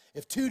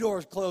 If two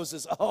doors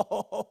closes,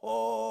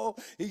 oh,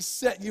 he's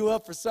setting you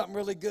up for something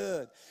really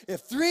good.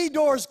 If three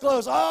doors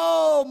close,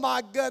 oh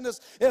my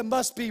goodness, it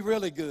must be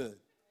really good.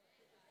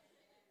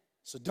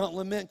 So don't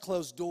lament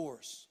closed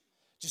doors.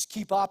 Just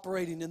keep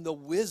operating in the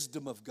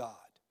wisdom of God.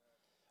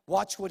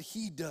 Watch what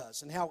he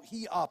does and how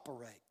he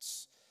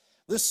operates.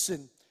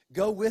 Listen,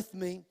 go with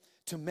me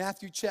to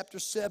Matthew chapter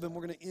 7.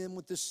 We're going to end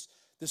with this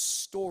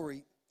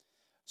story.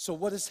 So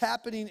what is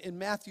happening in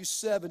Matthew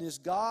 7 is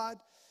God,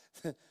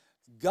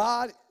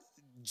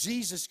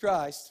 Jesus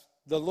Christ,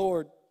 the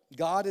Lord,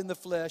 God in the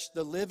flesh,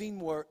 the living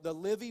word,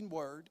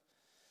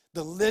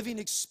 the living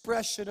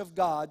expression of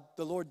God,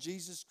 the Lord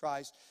Jesus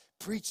Christ,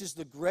 preaches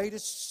the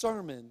greatest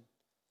sermon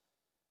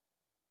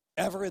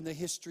ever in the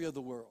history of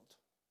the world.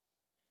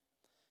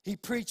 He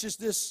preaches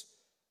this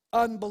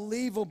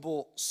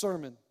unbelievable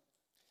sermon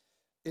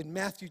in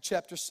Matthew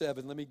chapter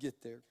 7. Let me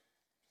get there.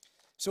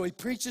 So he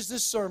preaches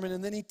this sermon,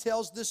 and then he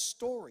tells this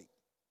story.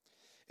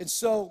 And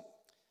so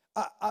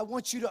I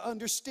want you to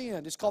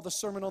understand, it's called the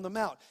Sermon on the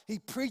Mount. He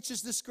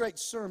preaches this great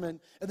sermon,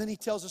 and then he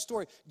tells a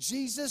story.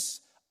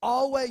 Jesus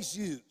always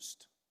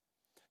used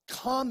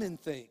common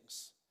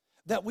things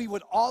that we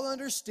would all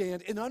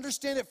understand and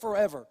understand it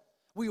forever.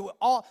 We will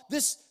all,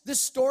 this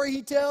story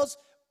he tells,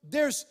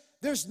 there's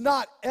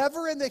not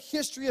ever in the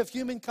history of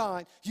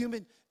humankind,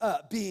 human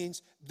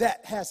beings,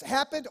 that has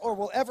happened or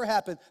will ever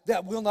happen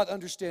that will not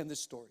understand this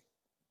story.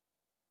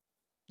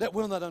 That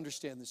will not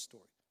understand this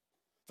story.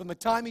 From the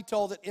time he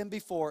told it and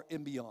before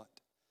and beyond.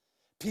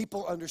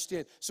 People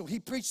understand. So he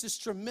preached this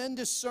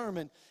tremendous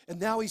sermon, and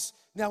now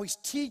he's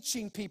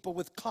teaching people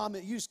with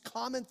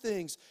common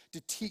things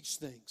to teach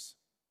things.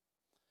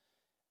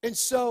 And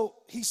so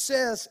he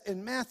says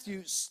in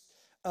Matthew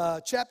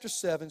chapter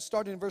 7,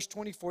 starting in verse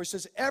 24, he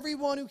says,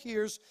 everyone who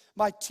hears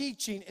my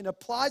teaching and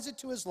applies it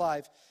to his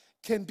life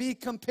can be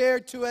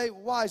compared to a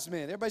wise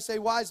man. Everybody say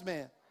wise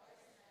man.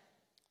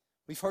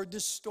 We've heard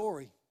this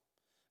story.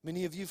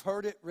 Many of you have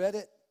heard it, read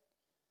it.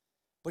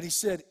 But he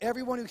said,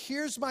 everyone who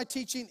hears my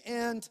teaching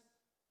and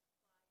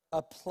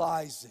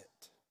applies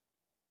it.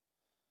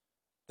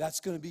 That's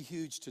going to be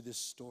huge to this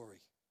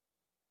story.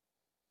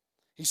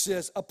 He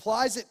says,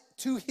 applies it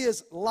to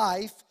his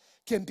life,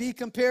 can be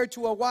compared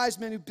to a wise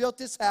man who built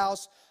his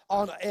house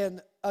on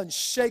an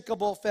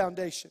unshakable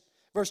foundation.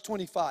 Verse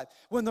 25,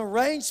 when the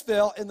rains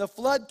fell and the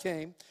flood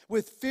came,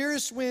 with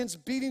fierce winds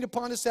beating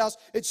upon his house,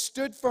 it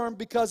stood firm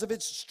because of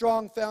its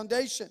strong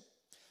foundation.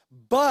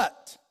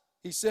 But,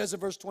 he says in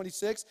verse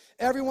 26,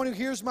 everyone who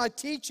hears my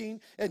teaching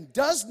and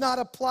does not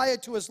apply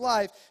it to his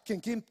life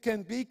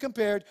can be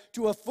compared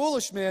to a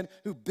foolish man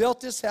who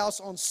built his house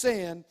on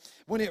sand.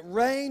 When it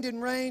rained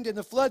and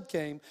the flood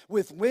came,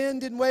 with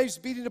wind and waves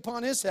beating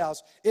upon his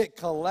house, it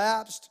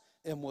collapsed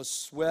and was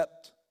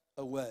swept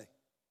away.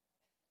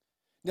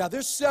 Now,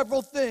 there's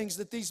several things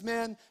that these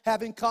men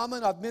have in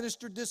common. I've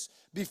ministered this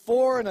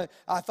before, and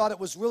I thought it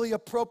was really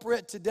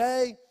appropriate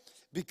today.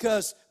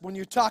 Because when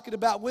you're talking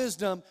about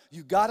wisdom,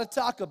 you got to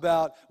talk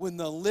about when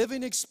the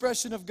living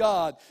expression of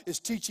God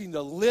is teaching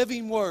the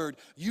living word.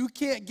 You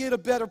can't get a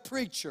better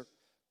preacher.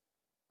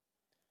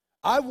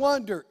 I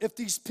wonder if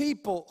these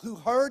people who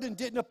heard and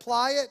didn't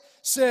apply it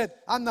said,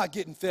 I'm not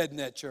getting fed in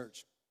that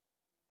church.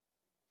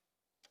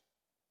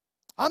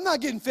 I'm not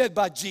getting fed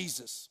by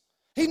Jesus.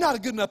 He's not a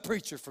good enough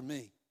preacher for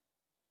me.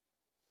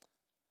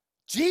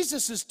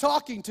 Jesus is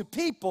talking to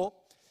people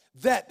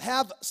that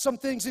have some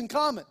things in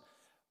common.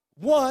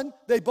 One,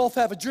 they both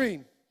have a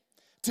dream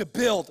to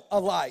build a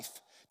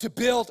life, to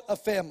build a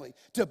family,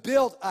 to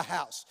build a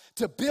house,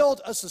 to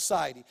build a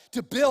society,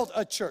 to build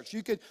a church.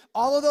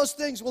 All of those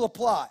things will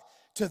apply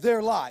to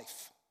their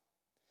life.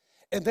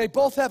 And they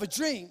both have a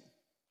dream.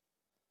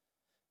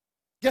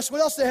 Guess what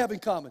else they have in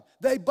common?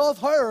 They both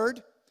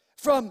heard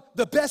from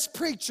the best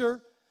preacher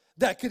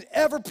that could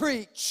ever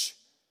preach,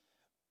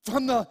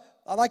 from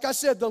like I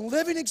said, the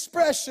living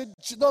expression,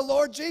 the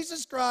Lord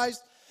Jesus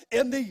Christ,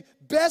 in the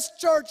best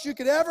church you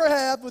could ever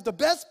have, with the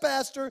best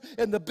pastor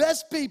and the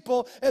best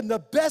people and the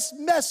best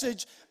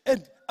message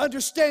and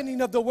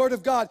understanding of the Word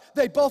of God.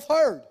 They both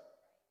heard.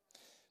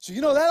 So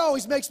that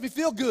always makes me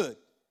feel good.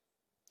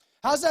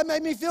 How does that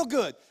make me feel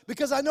good?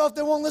 Because I know if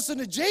they won't listen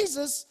to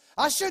Jesus,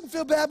 I shouldn't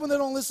feel bad when they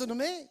don't listen to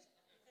me.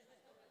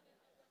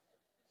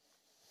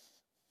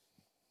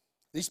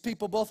 These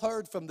people both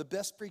heard from the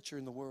best preacher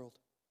in the world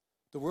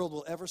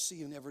will ever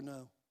see and ever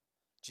know,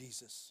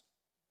 Jesus.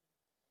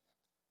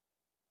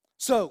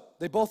 So,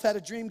 they both had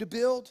a dream to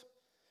build.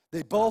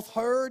 They both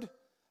heard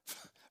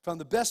from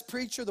the best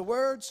preacher the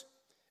words,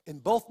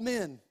 and both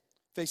men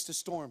faced a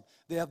storm.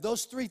 They have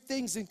those three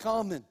things in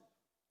common.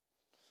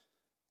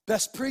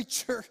 Best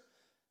preacher,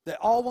 they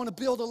all want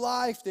to build a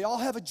life. They all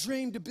have a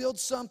dream to build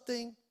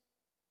something.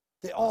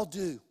 They all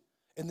do.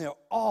 And they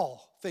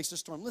all face a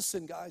storm.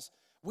 Listen, guys,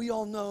 we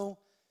all know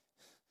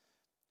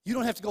you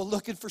don't have to go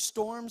looking for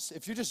storms.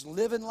 If you're just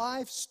living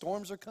life,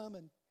 storms are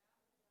coming.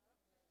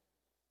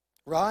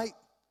 Right?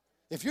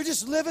 If you're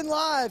just living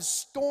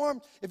lives,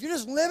 if you're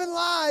just living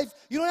life,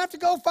 you don't have to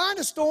go find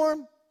a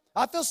storm.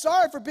 I feel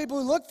sorry for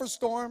people who look for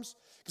storms,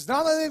 because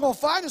not only are they going to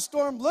find a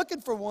storm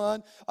looking for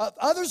one,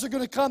 others are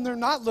going to come they're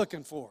not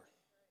looking for.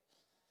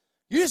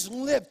 You just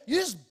live.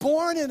 You're just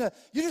born in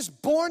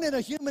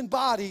a human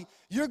body.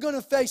 You're going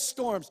to face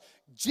storms.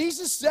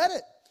 Jesus said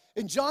it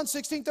in John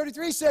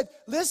 16:33. He said,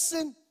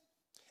 listen,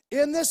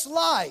 in this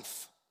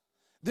life,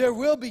 there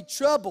will be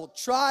trouble,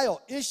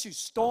 trial, issues,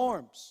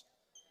 storms.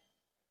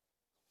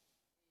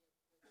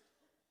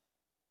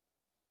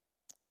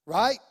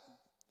 Right?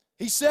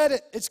 He said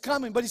it. It's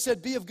coming. But he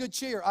said, be of good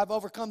cheer. I've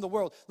overcome the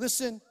world.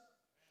 Listen,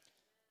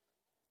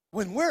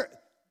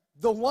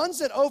 the ones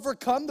that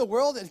overcome the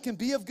world and can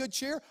be of good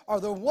cheer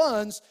are the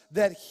ones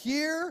that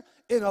hear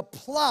and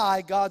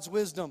apply God's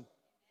wisdom.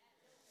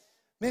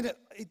 Man,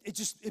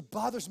 it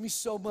bothers me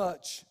so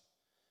much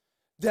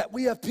that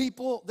we have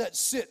people that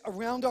sit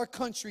around our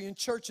country in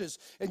churches,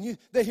 and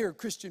they hear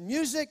Christian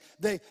music,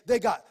 they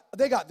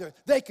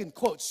can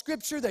quote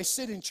scripture, they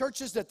sit in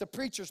churches that the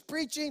preacher's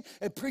preaching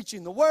and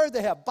preaching the word,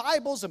 they have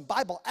Bibles and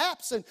Bible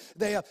apps, and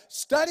they have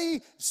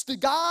study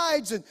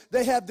guides, and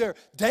they have their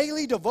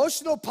daily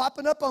devotional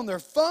popping up on their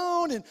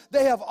phone, and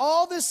they have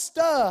all this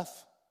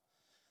stuff.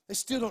 They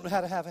still don't know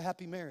how to have a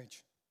happy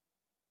marriage.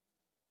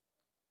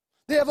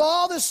 They have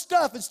all this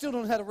stuff and still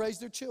don't know how to raise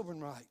their children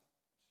right.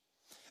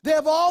 They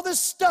have all this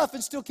stuff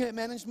and still can't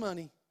manage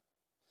money.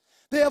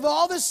 They have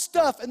all this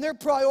stuff, and their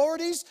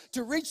priorities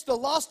to reach the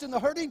lost and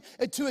the hurting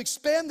and to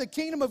expand the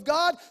kingdom of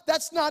God,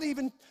 that's not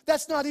even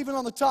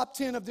on the top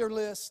 10 of their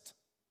list.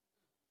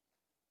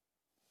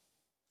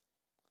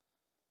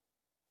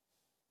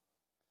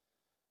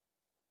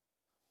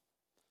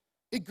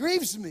 It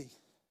grieves me.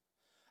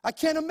 I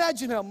can't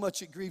imagine how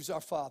much it grieves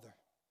our Father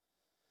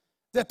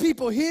that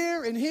people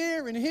hear and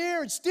hear and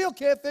hear and still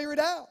can't figure it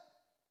out.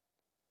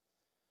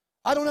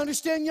 I don't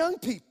understand young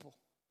people.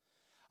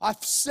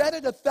 I've said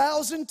it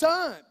 1,000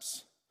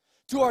 times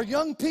to our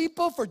young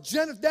people for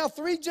now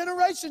 3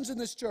 generations in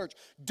this church.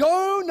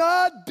 Do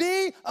not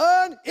be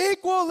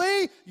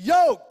unequally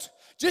yoked.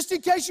 Just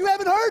in case you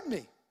haven't heard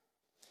me.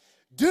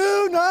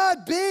 Do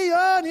not be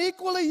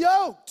unequally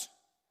yoked.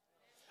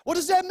 What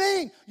does that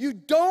mean? You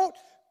don't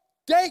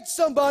date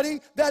somebody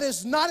that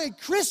is not a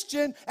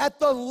Christian at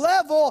the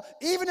level,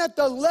 even at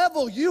the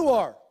level you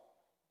are.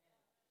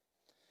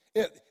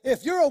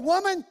 If you're a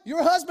woman,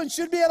 your husband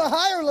should be at a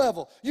higher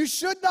level. You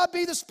should not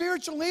be the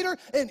spiritual leader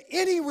in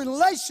any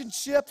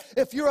relationship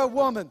if you're a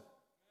woman.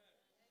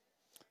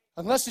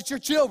 Unless it's your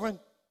children.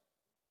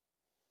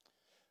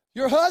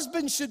 Your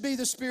husband should be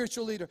the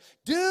spiritual leader.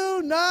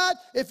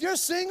 If you're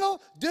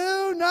single,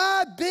 do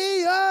not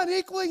be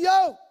unequally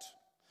yoked.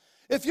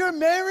 If you're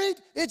married,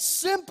 it's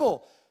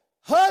simple.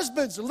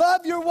 Husbands,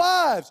 love your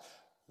wives.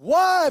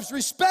 Wives,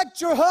 respect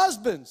your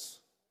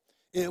husbands.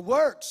 It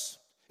works.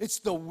 It's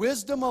the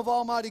wisdom of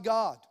Almighty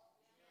God.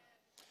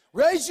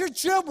 Raise your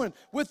children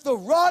with the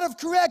rod of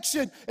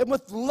correction and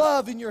with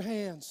love in your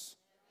hands.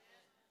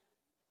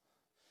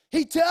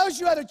 He tells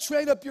you how to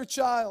train up your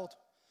child.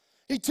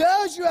 He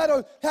tells you how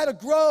to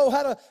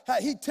grow,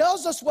 he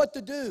tells us what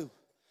to do.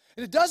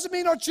 And it doesn't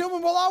mean our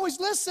children will always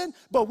listen,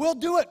 but we'll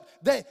do it.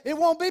 It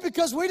won't be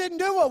because we didn't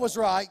do what was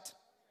right.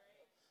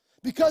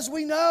 Because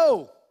we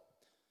know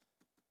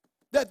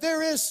that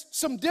there is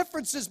some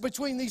differences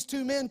between these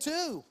two men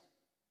too.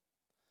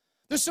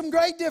 There's some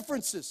great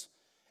differences.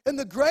 And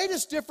the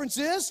greatest difference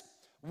is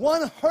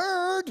one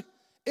heard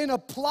and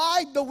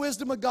applied the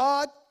wisdom of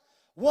God.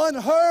 One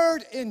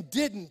heard and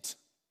didn't.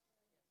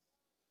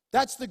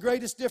 That's the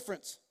greatest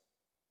difference.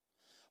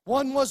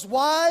 One was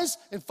wise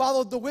and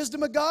followed the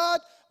wisdom of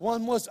God.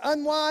 One was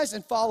unwise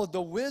and followed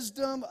the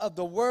wisdom of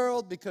the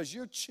world, because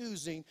you're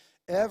choosing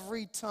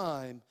every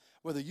time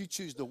whether you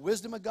choose the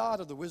wisdom of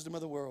God or the wisdom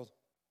of the world.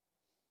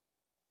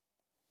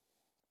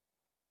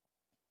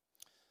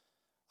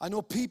 I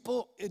know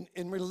people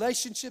in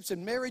relationships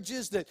and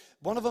marriages that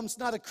one of them's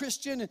not a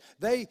Christian, and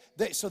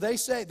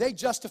they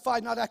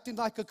justify not acting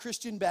like a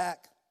Christian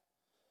back.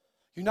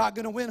 You're not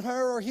going to win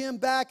her or him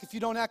back if you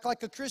don't act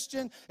like a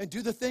Christian and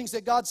do the things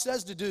that God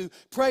says to do.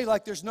 Pray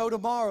like there's no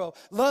tomorrow.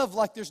 Love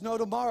like there's no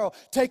tomorrow.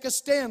 Take a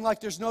stand like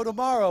there's no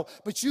tomorrow.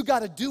 But you got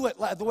to do it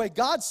the way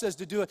God says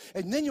to do it,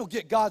 and then you'll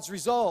get God's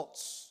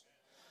results.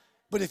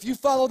 But if you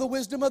follow the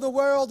wisdom of the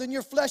world and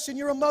your flesh and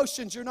your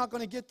emotions, you're not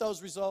going to get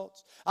those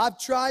results. I've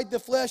tried the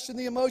flesh and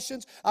the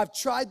emotions. I've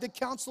tried the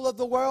counsel of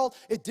the world.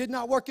 It did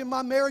not work in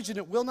my marriage, and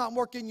it will not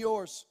work in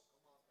yours.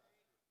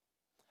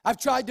 I've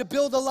tried to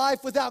build a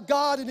life without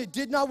God, and it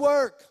did not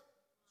work.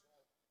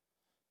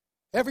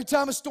 Every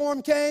time a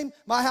storm came,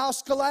 my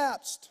house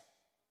collapsed.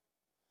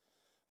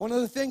 One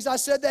of the things I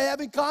said they have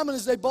in common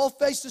is they both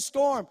faced a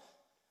storm.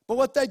 But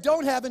what they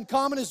don't have in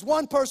common is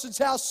one person's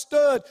house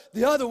stood,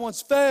 the other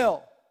one's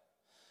fell.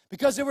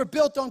 Because they were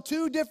built on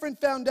 2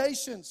 different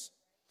foundations.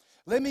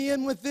 Let me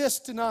end with this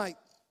tonight.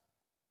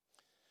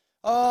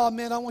 Oh,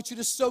 man, I want you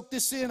to soak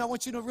this in. I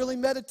want you to really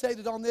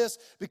meditate on this,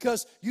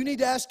 because you need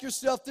to ask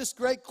yourself this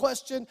great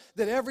question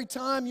that every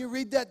time you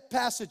read that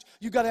passage,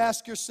 you got to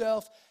ask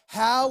yourself,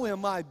 How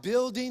am I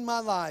building my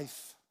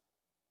life?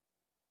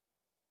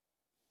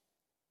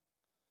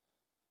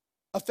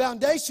 A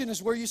foundation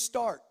is where you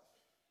start.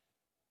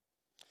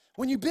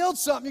 When you build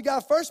something, you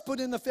got to first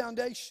put in the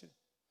foundation.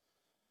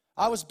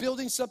 I was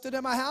building something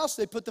at my house.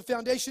 They put the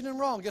foundation in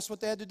wrong. Guess what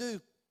they had to do?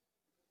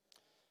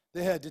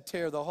 They had to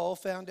tear the whole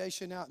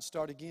foundation out and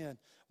start again.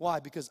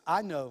 Why? Because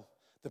I know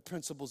the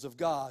principles of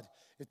God.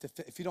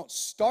 If you don't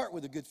start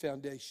with a good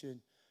foundation,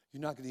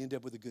 you're not going to end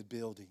up with a good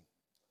building.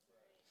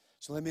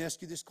 So let me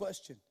ask you this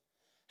question.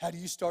 How do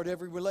you start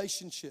every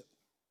relationship?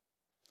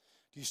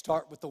 Do you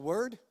start with the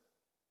Word? Do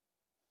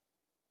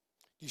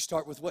you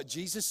start with what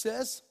Jesus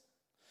says?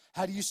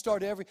 How do you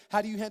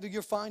handle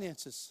your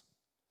finances?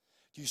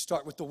 Do you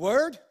start with the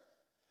Word?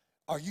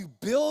 Are you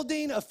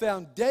building a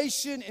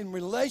foundation in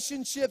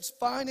relationships,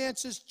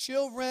 finances,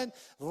 children,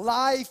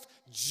 life,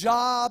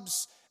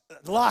 jobs,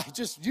 life,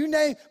 just you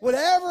name,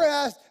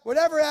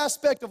 whatever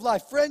aspect of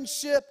life,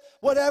 friendship,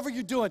 whatever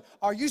you're doing,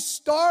 are you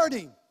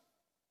starting?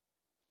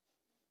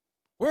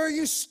 Where are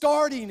you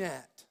starting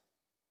at?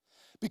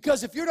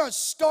 Because if you're not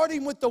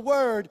starting with the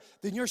Word,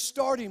 then you're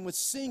starting with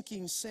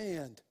sinking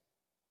sand.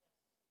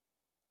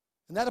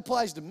 And that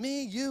applies to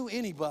me, you,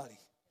 anybody.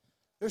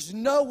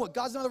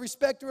 God's not a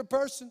respecter of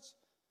persons.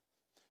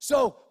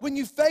 So when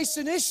you face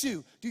an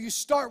issue, do you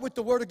start with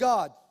the Word of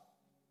God?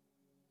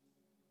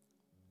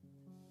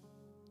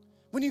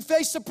 When you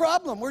face a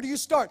problem, where do you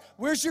start?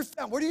 Where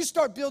do you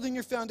start building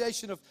your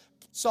foundation of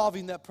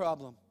solving that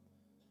problem?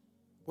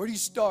 Where do you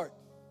start?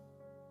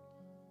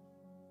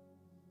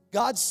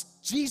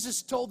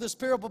 Jesus told this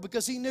parable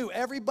because he knew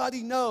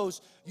everybody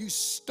knows you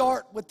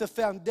start with the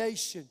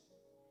foundation.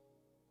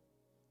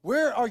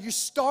 Where are you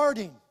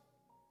starting?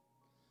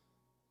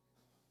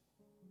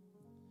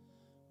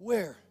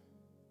 Where?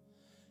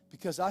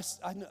 Because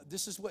I know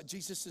this is what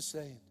Jesus is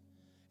saying.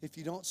 If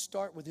you don't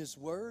start with His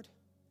Word,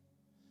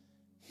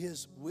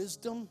 His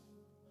wisdom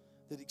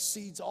that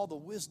exceeds all the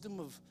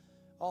wisdom of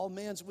all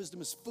man's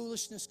wisdom is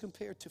foolishness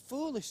compared to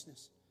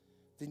foolishness,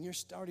 then you're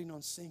starting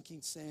on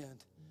sinking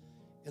sand.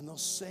 And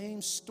those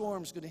same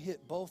storms are going to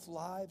hit both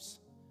lives,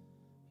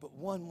 but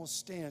one will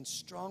stand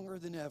stronger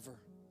than ever,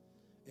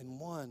 and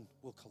one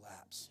will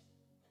collapse.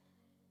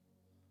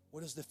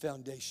 What is the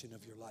foundation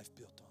of your life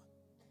built on?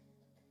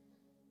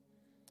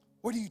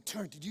 Where do you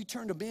turn? Did you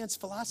turn to man's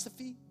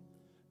philosophy?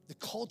 The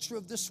culture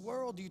of this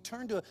world? Do you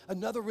turn to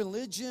another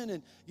religion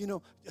and,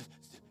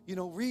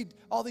 read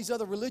all these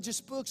other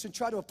religious books and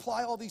try to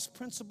apply all these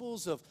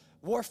principles of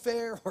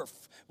warfare or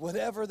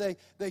whatever they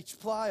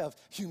apply of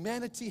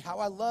humanity, how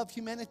I love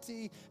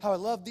humanity, how I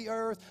love the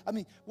earth? I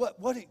mean,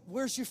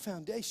 where's your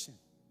foundation?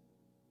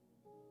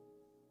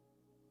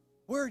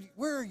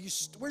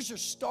 Where's your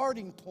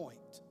starting point?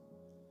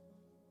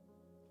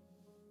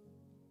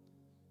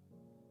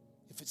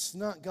 If it's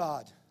not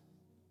God,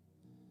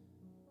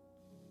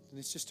 then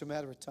it's just a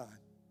matter of time.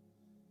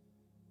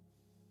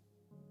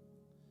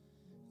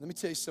 Let me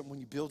tell you something. When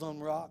you build on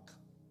rock,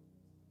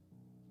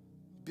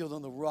 you build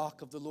on the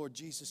rock of the Lord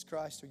Jesus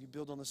Christ, or you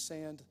build on the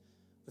sand,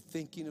 the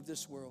thinking of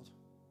this world.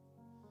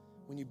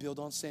 When you build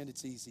on sand,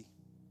 it's easy.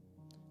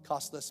 It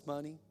costs less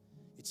money.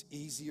 It's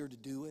easier to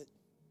do it.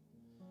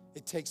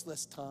 It takes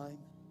less time.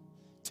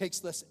 It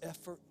takes less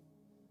effort.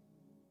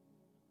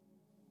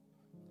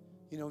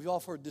 You've all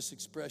heard this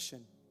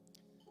expression.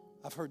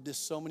 I've heard this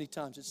so many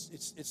times.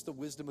 It's the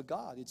wisdom of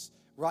God. It's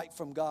right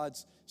from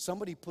God's.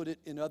 Somebody put it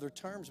in other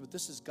terms, but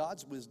this is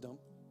God's wisdom.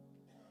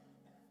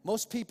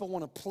 Most people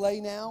want to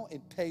play now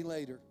and pay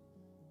later.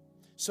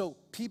 So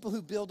people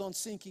who build on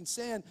sinking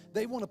sand,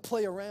 they want to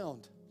play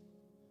around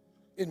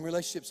in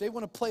relationships. They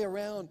want to play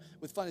around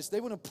with finance. They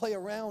want to play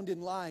around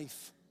in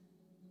life.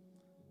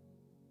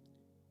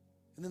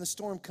 And then the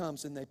storm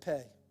comes and they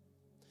pay.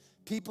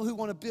 People who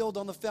want to build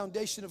on the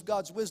foundation of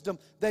God's wisdom,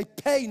 they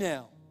pay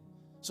now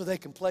so they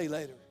can play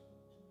later.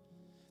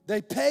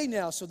 They pay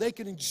now so they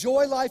can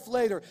enjoy life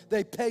later.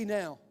 They pay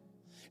now.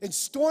 And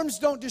storms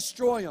don't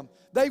destroy them.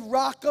 They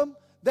rock them.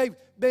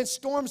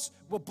 Storms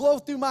will blow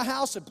through my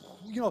house and,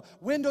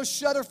 windows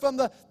shudder from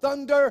the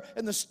thunder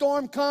and the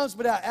storm comes.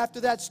 But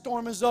after that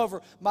storm is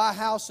over, my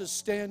house is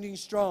standing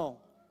strong.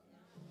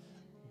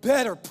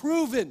 Better,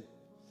 proven.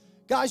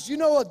 Guys, you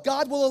know what?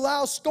 God will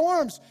allow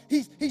storms.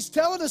 He's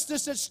telling us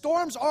this, that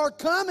storms are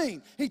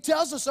coming. He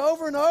tells us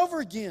over and over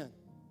again.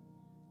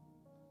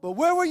 But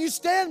where will you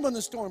stand when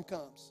the storm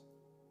comes?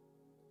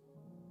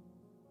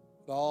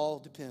 It all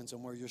depends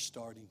on where your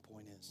starting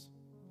point is.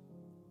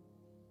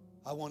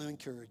 I want to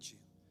encourage you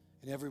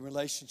in every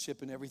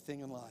relationship and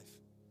everything in life.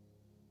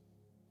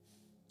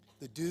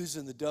 The do's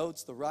and the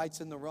don'ts, the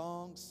rights and the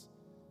wrongs,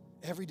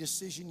 every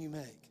decision you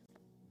make,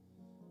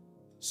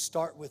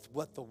 start with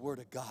what the Word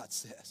of God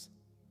says.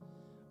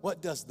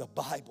 What does the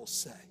Bible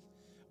say?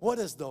 What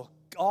does the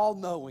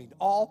all-knowing,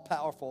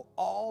 all-powerful,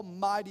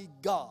 almighty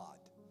God,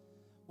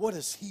 what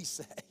does He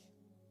say?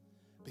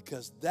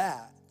 Because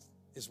that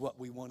is what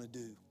we want to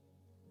do.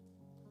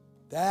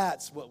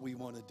 That's what we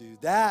want to do.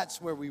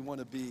 That's where we want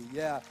to be.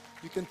 Yeah,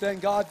 you can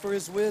thank God for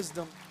His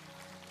wisdom.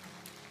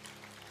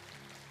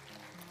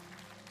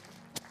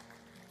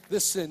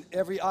 Listen,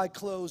 every eye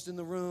closed in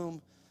the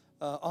room,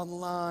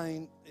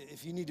 online.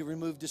 If you need to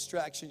remove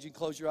distractions, you can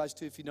close your eyes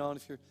too if you don't.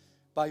 If you're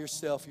by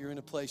yourself, you're in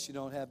a place you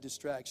don't have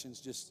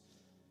distractions, just,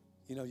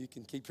 you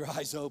can keep your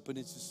eyes open.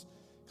 It's just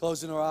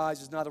closing our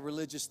eyes is not a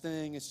religious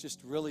thing. It's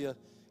just really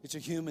it's a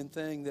human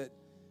thing that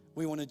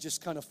we want to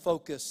just kind of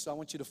focus. I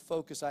want you to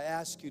focus. I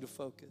ask you to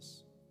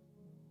focus.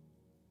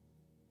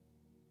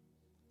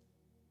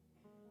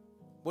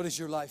 What is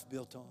your life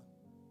built on?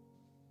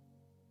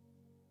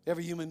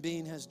 Every human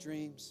being has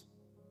dreams.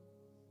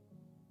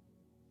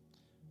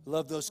 I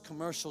love those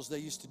commercials they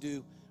used to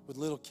do with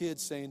little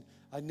kids saying,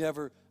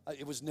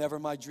 it was never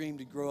my dream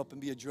to grow up and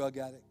be a drug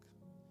addict.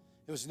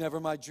 It was never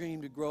my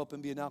dream to grow up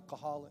and be an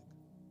alcoholic.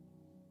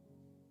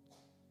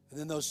 And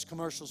then those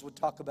commercials would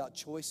talk about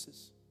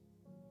choices.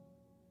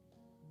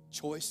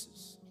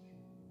 Choices.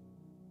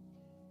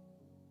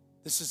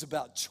 This is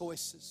about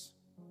choices.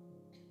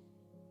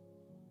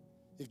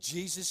 If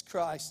Jesus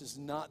Christ is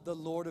not the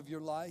Lord of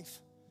your life,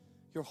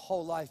 your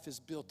whole life is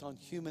built on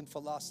human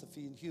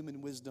philosophy and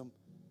human wisdom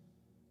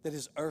that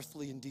is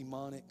earthly and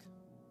demonic.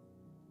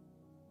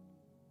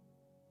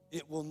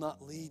 It will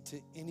not lead to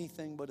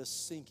anything but a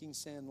sinking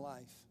sand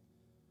life.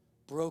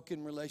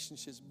 Broken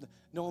relationships.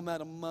 No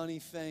amount of money,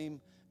 fame,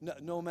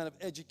 no amount of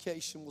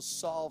education will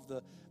solve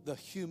the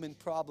human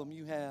problem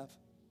you have.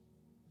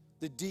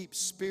 The deep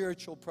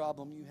spiritual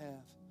problem you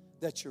have,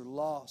 that you're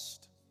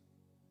lost.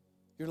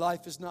 Your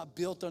life is not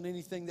built on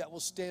anything that will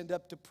stand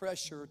up to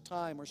pressure or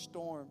time or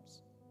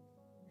storms.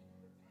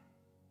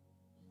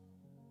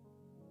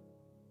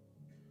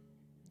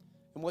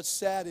 And what's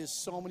sad is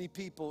so many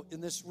people in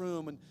this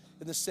room and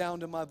in the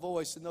sound of my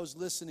voice and those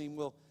listening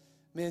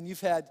you've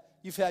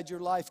had your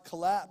life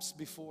collapse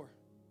before.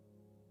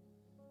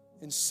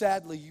 And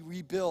sadly, you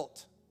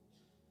rebuilt.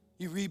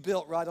 You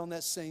rebuilt right on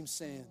that same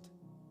sand.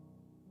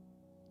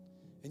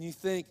 And you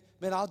think,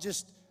 man, I'll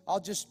just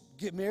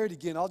get married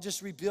again. I'll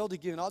just rebuild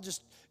again. I'll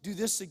just do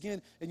this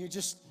again. And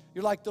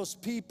you're like those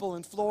people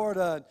in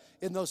Florida,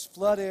 in those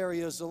flood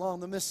areas along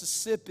the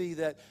Mississippi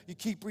that you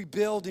keep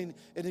rebuilding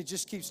and it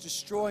just keeps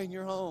destroying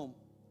your home.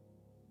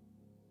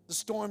 The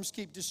storms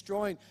keep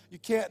destroying. You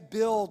can't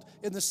build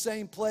in the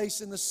same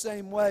place, in the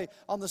same way,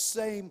 on the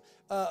same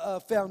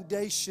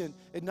foundation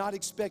and not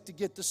expect to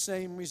get the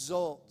same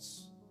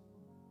results.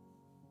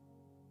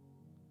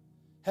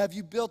 Have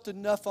you built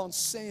enough on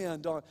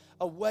sand or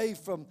away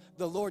from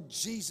the Lord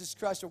Jesus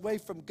Christ, away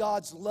from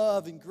God's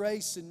love and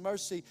grace and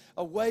mercy,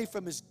 away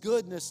from His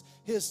goodness,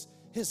 His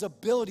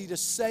ability to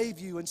save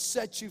you and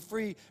set you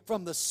free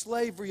from the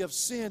slavery of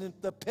sin and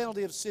the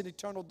penalty of sin,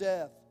 eternal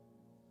death?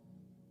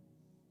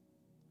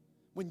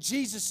 When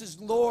Jesus is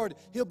Lord,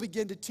 He'll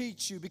begin to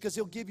teach you because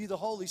He'll give you the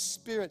Holy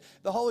Spirit.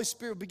 The Holy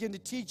Spirit will begin to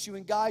teach you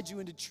and guide you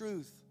into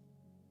truth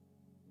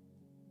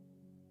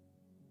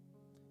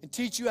and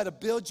teach you how to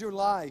build your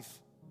life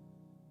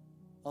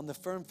on the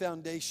firm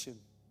foundation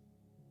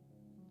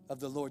of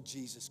the Lord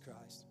Jesus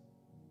Christ.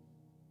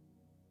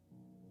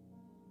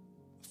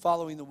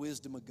 Following the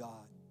wisdom of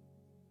God.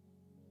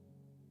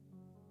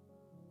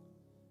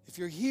 If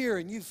you're here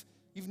and you've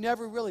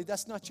never really,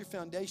 that's not your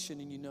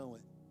foundation and you know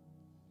it.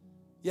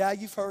 Yeah,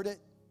 you've heard it.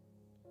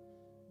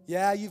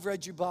 Yeah, you've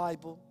read your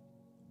Bible.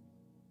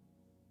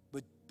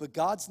 But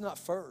God's not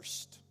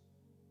first.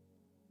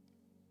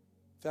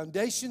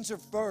 Foundations are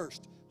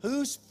first.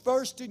 Who's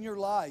first in your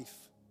life?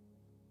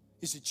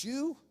 Is it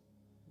you?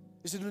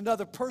 Is it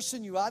another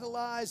person you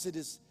idolize?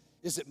 Is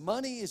it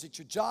money? Is it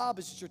your job?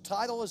 Is it your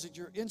title? Is it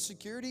your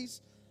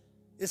insecurities?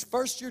 Is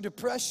first your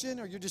depression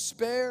or your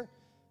despair?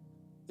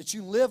 That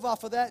you live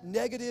off of that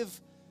negative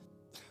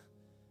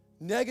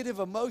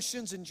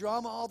emotions and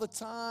drama all the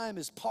time?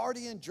 Is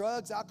partying,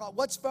 drugs, alcohol?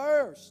 What's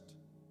first?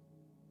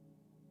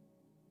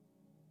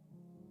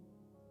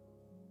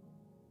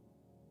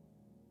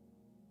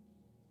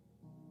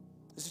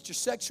 Is it your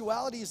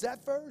sexuality? Is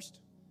that first?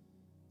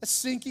 That's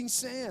sinking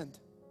sand.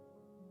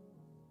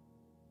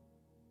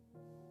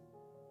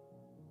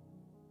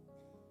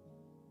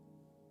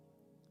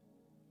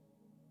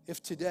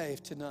 If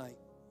tonight,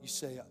 you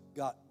say,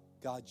 God,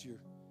 I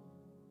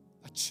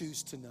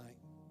choose tonight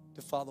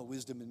to follow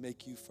wisdom and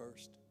make you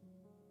first.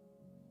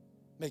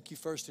 Make you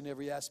first in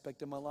every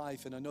aspect of my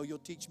life. And I know you'll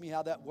teach me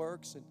how that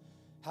works and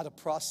how to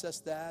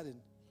process that. And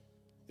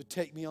you'll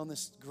take me on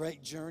this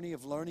great journey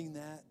of learning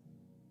that.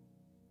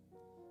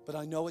 But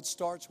I know it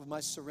starts with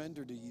my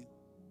surrender to you.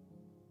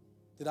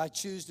 That I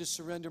choose to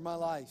surrender my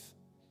life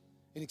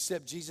and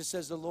accept Jesus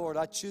as the Lord.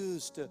 I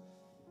choose to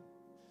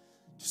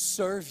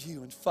serve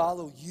you and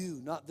follow you,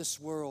 not this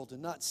world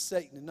and not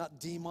Satan and not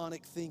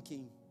demonic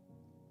thinking.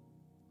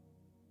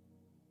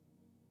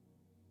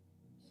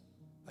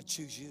 I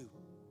choose you.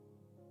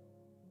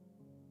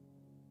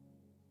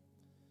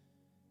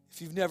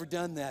 If you've never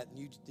done that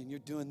and you're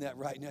doing that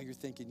right now, you're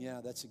thinking,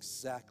 yeah, that's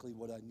exactly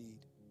what I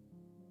need.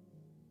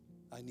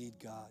 I need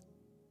God.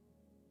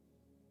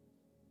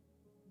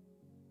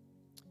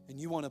 And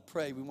you want to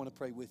pray, we want to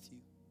pray with you.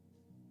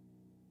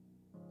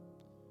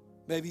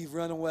 Maybe you've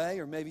run away,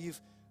 or maybe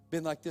you've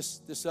been like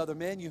this other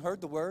man. You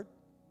heard the word.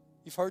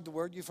 You've heard the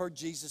word. You've heard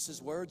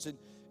Jesus' words, and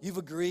you've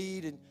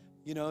agreed, and,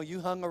 you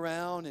hung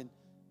around,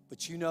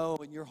 but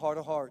in your heart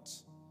of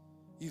hearts,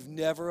 you've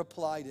never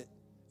applied it.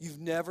 You've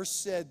never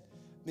said,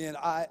 man,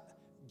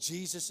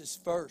 Jesus is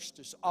first.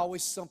 There's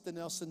always something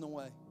else in the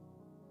way.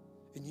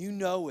 And you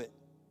know it.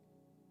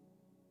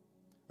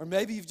 Or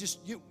maybe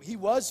he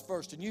was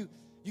first, and you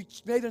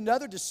made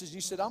another decision.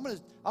 You said, I'm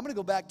gonna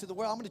go back to the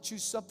world. I'm gonna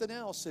choose something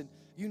else. And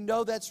you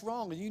know that's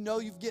wrong. And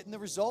you've getting the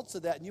results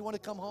of that, and you want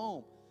to come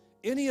home.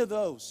 Any of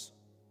those,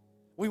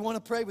 we want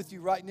to pray with you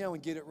right now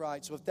and get it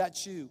right. So if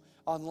that's you,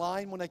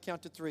 online when I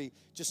count to 3,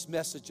 just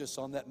message us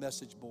on that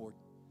message board.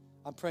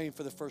 I'm praying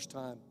for the first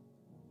time.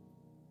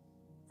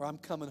 Or I'm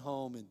coming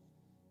home and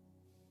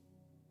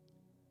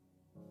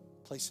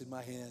placing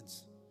my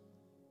hands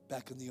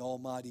back in the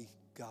Almighty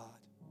God.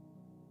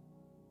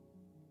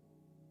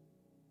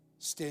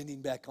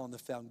 Standing back on the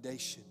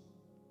foundation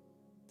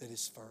that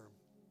is firm.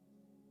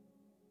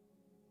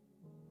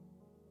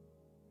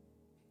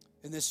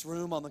 In this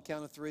room, on the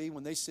count of 3,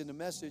 when they send a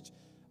message,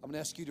 I'm going to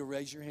ask you to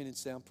raise your hand and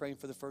say, I'm praying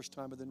for the first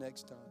time or the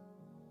next time.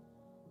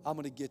 I'm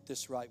going to get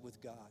this right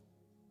with God.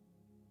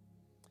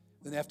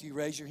 Then after you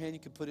raise your hand, you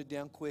can put it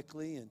down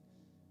quickly. And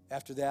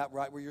after that,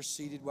 right where you're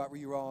seated, right where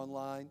you're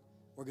online,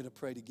 we're going to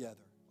pray together,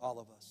 all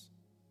of us.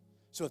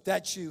 So if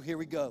that's you, here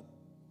we go.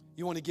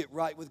 You want to get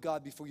right with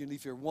God before you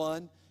leave here.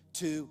 1,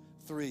 2,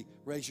 3.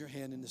 Raise your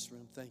hand in this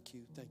room. Thank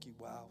you. Thank you.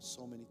 Wow,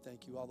 so many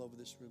thank you all over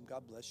this room.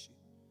 God bless you.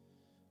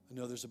 I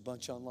know there's a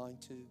bunch online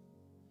too.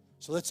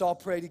 So let's all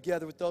pray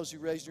together with those who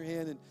raised your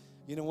hand. And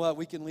you know what?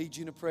 We can lead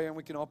you in a prayer and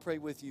we can all pray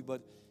with you,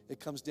 but it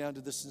comes down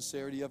to the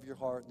sincerity of your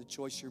heart and the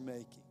choice you're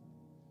making.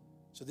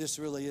 So this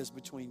really is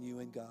between you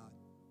and God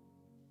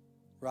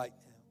right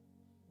now.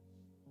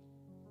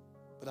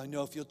 But I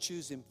know if you'll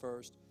choose Him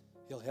first,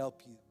 He'll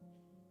help you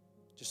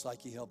just like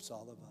He helps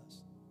all of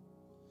us.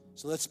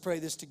 So let's pray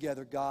this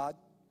together. God,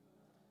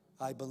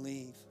 I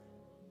believe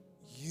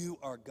You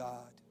are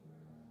God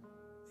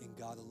and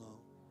God alone.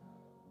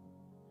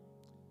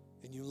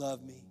 And You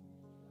love me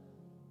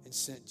and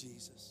sent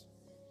Jesus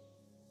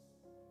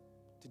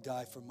to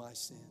die for my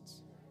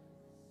sins.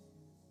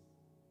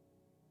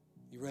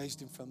 You raised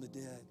Him from the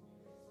dead,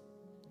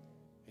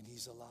 and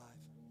He's alive.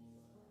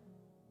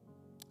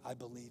 I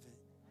believe it.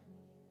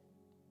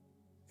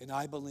 And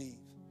I believe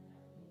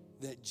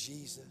that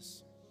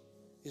Jesus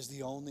is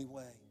the only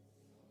way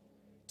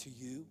to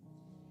You,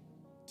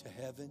 to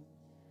heaven,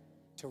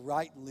 to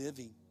right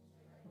living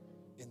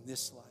in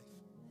this life.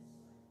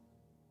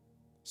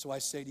 So I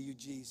say to You,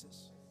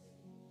 Jesus,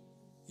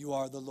 You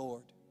are the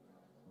Lord,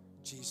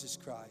 Jesus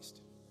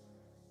Christ,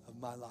 of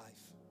my life.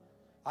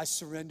 I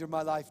surrender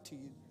my life to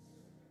You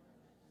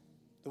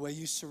the way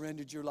You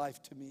surrendered Your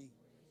life to me,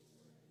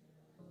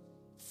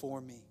 for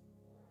me.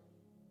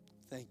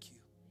 Thank You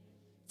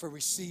for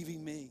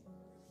receiving me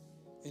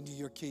into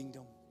Your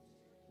kingdom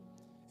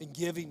and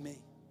giving me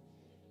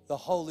the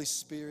Holy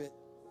Spirit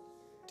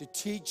to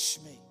teach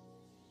me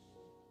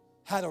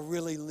how to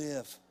really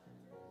live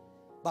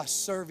by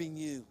serving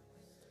You,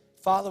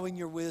 following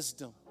Your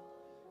wisdom,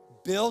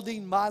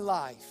 building my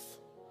life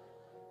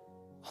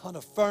on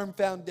a firm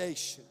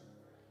foundation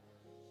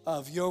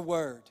of Your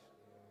word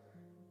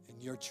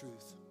and Your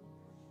truth,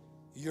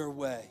 Your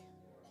way,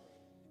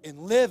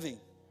 in living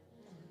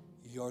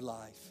Your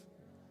life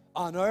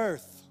on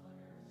earth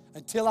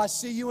until I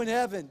see You in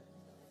heaven.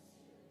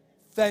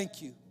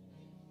 Thank You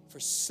for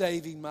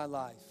saving my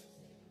life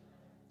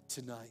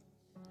tonight.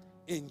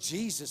 In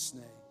Jesus'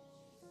 name,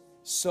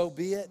 so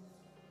be it.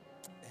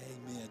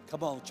 Amen.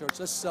 Come on, church,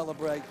 let's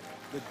celebrate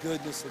the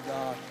goodness of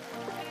God.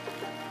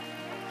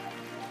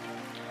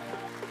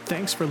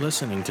 Thanks for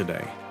listening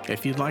today.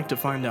 If you'd like to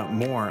find out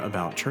more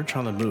about Church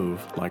on the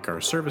Move, like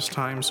our service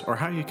times or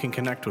how you can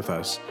connect with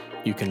us,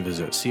 you can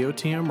visit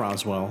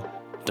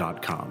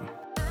cotmroswell.com.